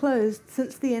had been closed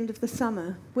since the end of the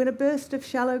summer, when a burst of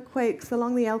shallow quakes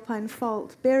along the Alpine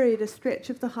fault buried a stretch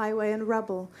of the highway in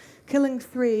rubble, killing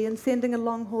 3 and sending a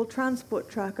long-haul transport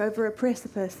truck over a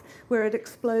precipice where it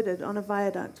exploded on a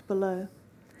viaduct below.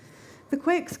 The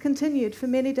quakes continued for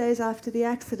many days after the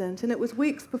accident, and it was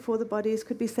weeks before the bodies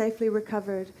could be safely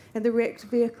recovered and the wrecked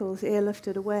vehicles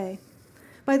airlifted away.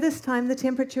 By this time, the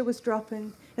temperature was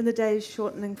dropping and the days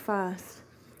shortening fast.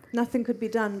 Nothing could be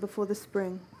done before the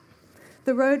spring.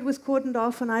 The road was cordoned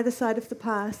off on either side of the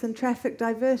pass and traffic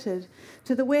diverted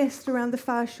to the west around the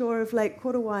far shore of Lake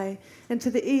Corduroy and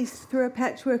to the east through a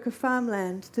patchwork of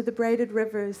farmland to the braided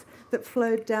rivers that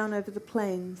flowed down over the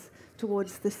plains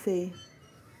towards the sea.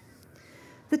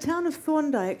 The town of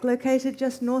Thorndyke, located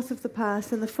just north of the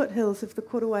pass in the foothills of the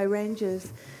Corduroy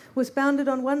Ranges, was bounded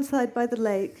on one side by the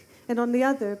lake and on the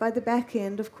other by the back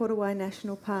end of Corduroy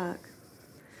National Park.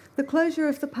 The closure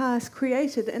of the pass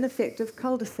created an effective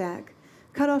cul-de-sac.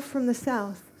 Cut off from the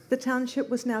south, the township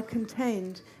was now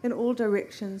contained in all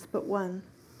directions but one.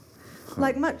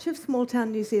 Like much of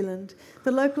small-town New Zealand,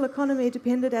 the local economy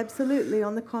depended absolutely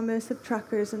on the commerce of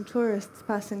truckers and tourists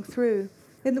passing through.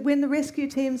 And when the rescue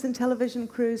teams and television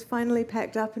crews finally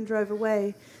packed up and drove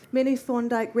away, many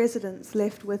Thorndyke residents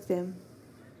left with them.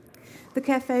 The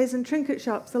cafes and trinket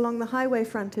shops along the highway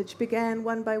frontage began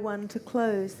one by one to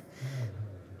close.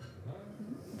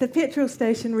 The petrol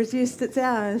station reduced its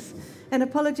hours. An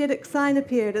apologetic sign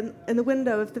appeared in the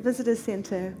window of the visitor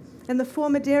centre, and the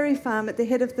former dairy farm at the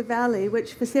head of the valley,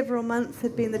 which for several months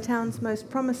had been the town's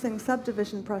most promising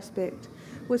subdivision prospect,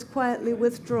 was quietly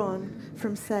withdrawn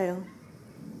from sale.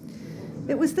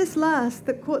 It was this last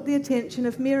that caught the attention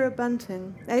of Mira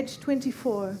Bunting, aged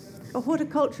 24, a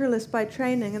horticulturalist by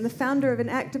training and the founder of an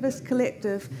activist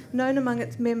collective known among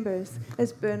its members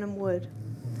as Burnham Wood.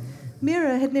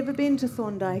 Mira had never been to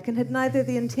Thorndyke and had neither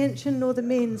the intention nor the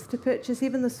means to purchase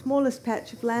even the smallest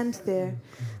patch of land there,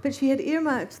 but she had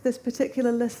earmarked this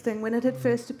particular listing when it had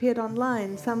first appeared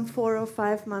online some 4 or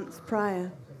 5 months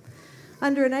prior.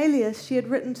 Under an alias, she had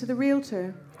written to the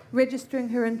realtor, registering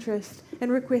her interest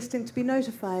and requesting to be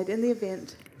notified in the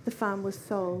event the farm was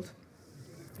sold.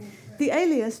 The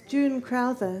alias, June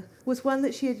Crowther, was one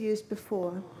that she had used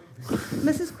before.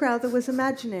 Mrs. Crowther was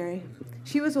imaginary.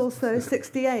 She was also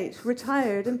 68,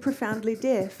 retired and profoundly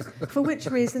deaf, for which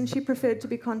reason she preferred to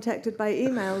be contacted by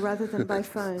email rather than by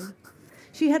phone.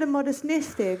 She had a modest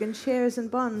nest egg and shares and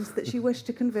bonds that she wished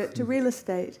to convert to real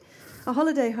estate. A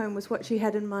holiday home was what she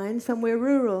had in mind, somewhere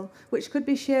rural, which could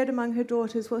be shared among her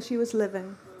daughters while she was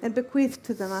living and bequeathed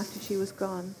to them after she was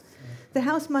gone. The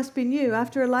house must be new.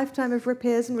 After a lifetime of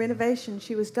repairs and renovation,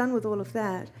 she was done with all of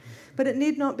that. But it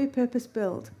need not be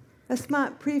purpose-built. A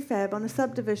smart prefab on a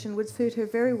subdivision would suit her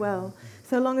very well,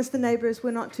 so long as the neighbours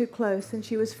were not too close and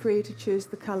she was free to choose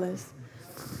the colours.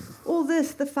 All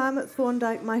this the farm at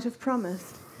Thorndyke might have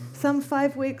promised. Some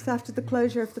 5 weeks after the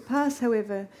closure of the pass,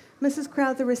 however, Mrs.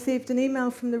 Crowther received an email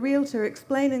from the realtor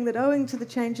explaining that owing to the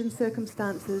change in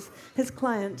circumstances, his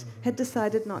client had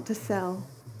decided not to sell.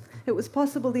 It was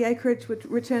possible the acreage would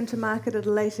return to market at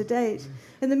a later date.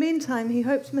 In the meantime, he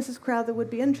hoped Mrs. Crowther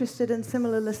would be interested in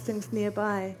similar listings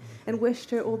nearby and wished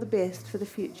her all the best for the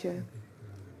future.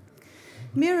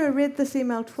 Mira read this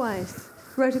email twice,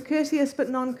 wrote a courteous but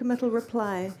non-committal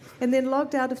reply, and then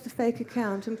logged out of the fake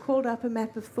account and called up a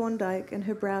map of Thorndyke in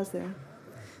her browser.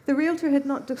 The realtor had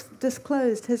not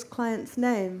disclosed his client's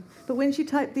name, but when she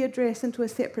typed the address into a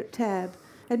separate tab,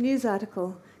 A news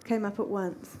article came up at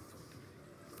once.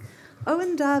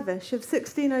 Owen Darvish of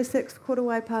 1606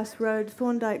 Corduwye Pass Road,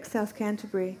 Thorndyke, South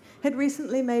Canterbury, had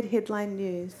recently made headline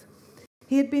news.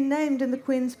 He had been named in the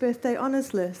Queen's Birthday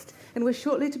Honours List and was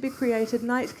shortly to be created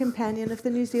Knight Companion of the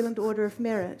New Zealand Order of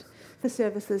Merit for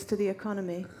services to the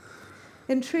economy.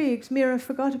 Intrigued, Mira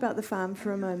forgot about the farm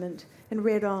for a moment and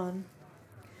read on.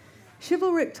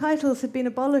 Chivalric titles had been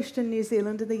abolished in New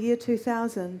Zealand in the year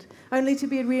 2000, only to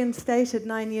be reinstated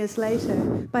 9 years later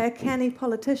by a canny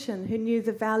politician who knew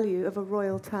the value of a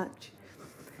royal touch.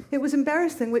 It was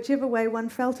embarrassing whichever way one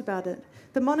felt about it.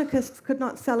 The monarchists could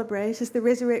not celebrate, as the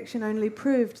resurrection only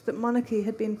proved that monarchy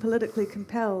had been politically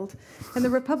compelled, and the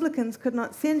Republicans could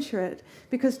not censure it,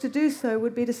 because to do so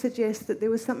would be to suggest that there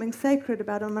was something sacred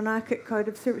about a monarchic code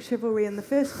of chivalry in the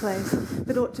first place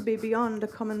that ought to be beyond a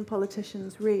common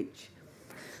politician's reach.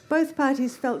 Both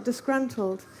parties felt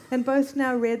disgruntled, and both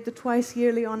now read the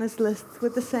twice-yearly honours lists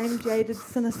with the same jaded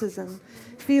cynicism,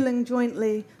 feeling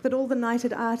jointly that all the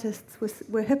knighted artists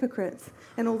were hypocrites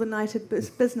and all the knighted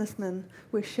businessmen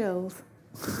were shills.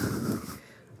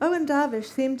 Owen Darvish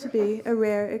seemed to be a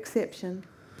rare exception.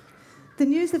 The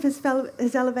news of his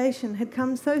elevation had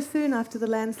come so soon after the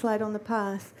landslide on the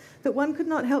pass that one could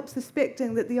not help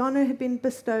suspecting that the honour had been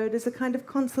bestowed as a kind of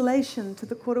consolation to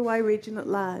the Corduwye region at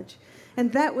large,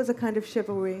 and that was a kind of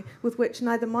chivalry with which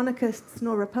neither monarchists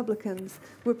nor Republicans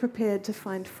were prepared to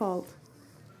find fault.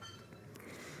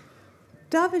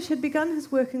 Darvish had begun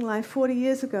his working life 40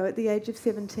 years ago at the age of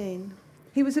 17.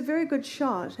 He was a very good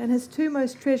shot, and his two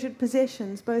most treasured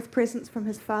possessions, both presents from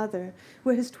his father,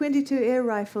 were his .22 air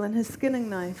rifle and his skinning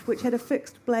knife, which had a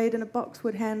fixed blade and a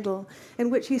boxwood handle,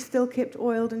 and which he still kept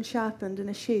oiled and sharpened in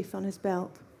a sheath on his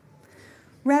belt.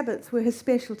 Rabbits were his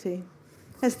specialty.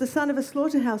 As the son of a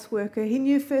slaughterhouse worker, he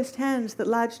knew firsthand that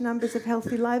large numbers of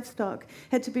healthy livestock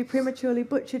had to be prematurely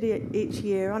butchered each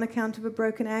year on account of a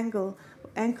broken ankle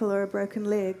or a broken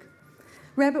leg.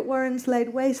 Rabbit warrens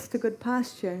laid waste to good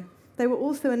pasture. They were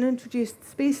also an introduced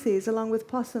species, along with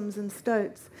possums and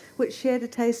stoats, which shared a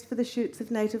taste for the shoots of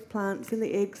native plants and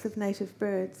the eggs of native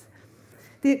birds.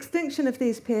 The extinction of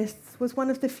these pests was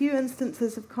one of the few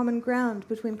instances of common ground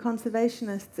between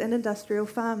conservationists and industrial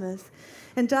farmers,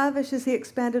 and Darvish, as he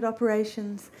expanded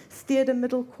operations, steered a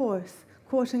middle course,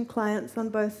 courting clients on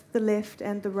both the left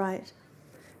and the right.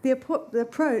 The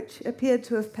approach appeared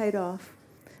to have paid off.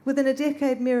 Within a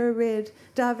decade, Mira read,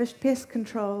 Darvish Pest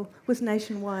Control was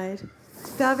nationwide.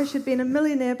 Darvish had been a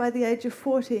millionaire by the age of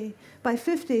 40. By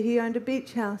 50, he owned a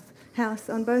beach house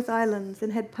on both islands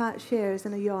and had part shares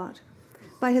in a yacht.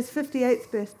 By his 58th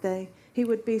birthday, he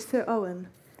would be Sir Owen,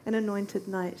 an anointed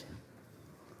knight.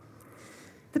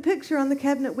 The picture on the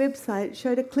cabinet website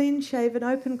showed a clean-shaven,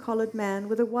 open-collared man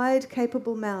with a wide,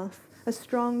 capable mouth, a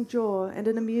strong jaw, and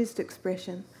an amused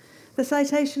expression. The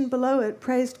citation below it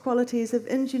praised qualities of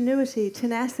ingenuity,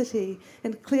 tenacity,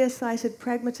 and clear-sighted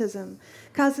pragmatism,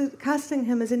 casting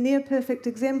him as a near-perfect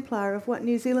exemplar of what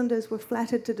New Zealanders were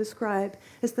flattered to describe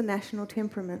as the national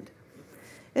temperament.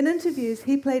 In interviews,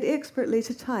 he played expertly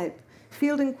to type,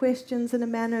 fielding questions in a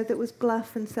manner that was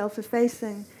bluff and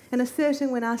self-effacing, and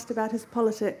asserting when asked about his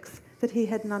politics that he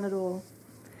had none at all.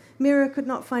 Mira could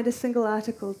not find a single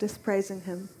article dispraising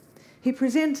him. He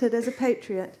presented as a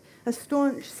patriot, a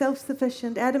staunch,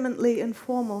 self-sufficient, adamantly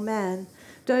informal man,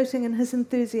 doting in his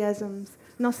enthusiasms,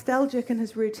 nostalgic in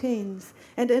his routines,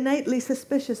 and innately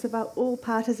suspicious about all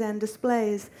partisan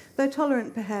displays, though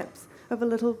tolerant, perhaps, of a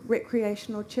little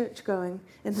recreational church-going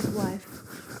in his wife.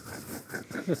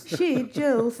 She,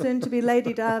 Jill, soon to be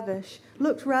Lady Darvish,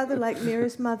 looked rather like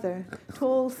Mira's mother,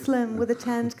 tall, slim, with a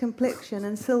tanned complexion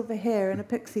and silver hair and a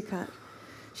pixie cut.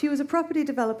 She was a property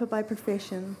developer by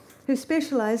profession, who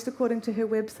specialised, according to her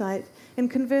website, in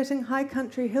converting high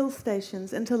country hill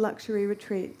stations into luxury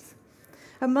retreats.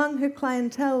 Among her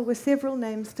clientele were several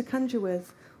names to conjure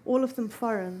with, all of them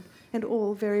foreign, and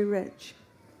all very rich.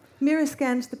 Mira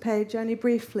scanned the page only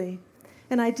briefly.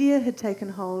 An idea had taken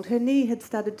hold. Her knee had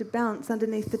started to bounce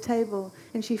underneath the table,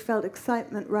 and she felt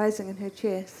excitement rising in her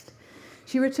chest.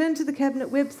 She returned to the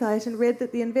cabinet website and read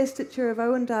that the investiture of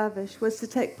Owen Darvish was to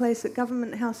take place at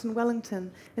Government House in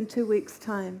Wellington in 2 weeks'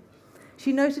 time.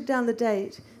 She noted down the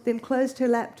date, then closed her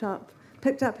laptop,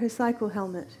 picked up her cycle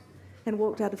helmet, and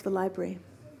walked out of the library.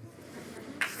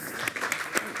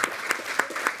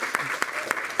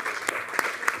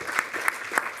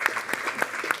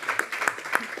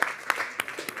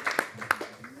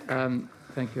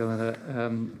 Thank you, Eleanor.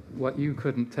 What you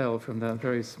couldn't tell from that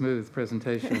very smooth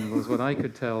presentation was what I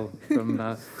could tell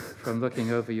from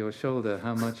looking over your shoulder,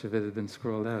 how much of it had been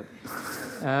scrawled out.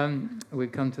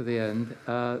 We've come to the end.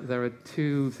 There are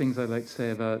two things I'd like to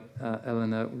say about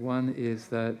Eleanor. One is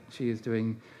that she is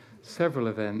doing several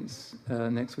events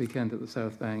next weekend at the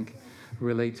South Bank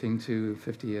relating to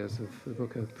 50 years of the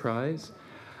Booker Prize.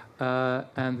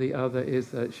 And the other is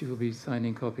that she will be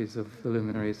signing copies of the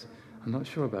Luminaries. I'm not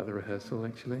sure about the rehearsal,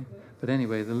 actually. But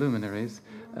anyway, the Luminaries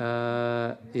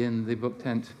in the book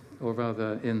tent, or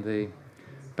rather in the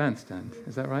bandstand.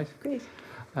 Is that right? Great.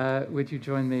 Would you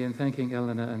join me in thanking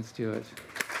Eleanor and Stuart?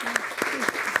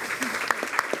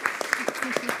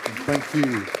 Thank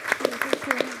you.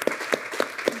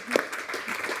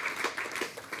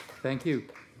 Thank you.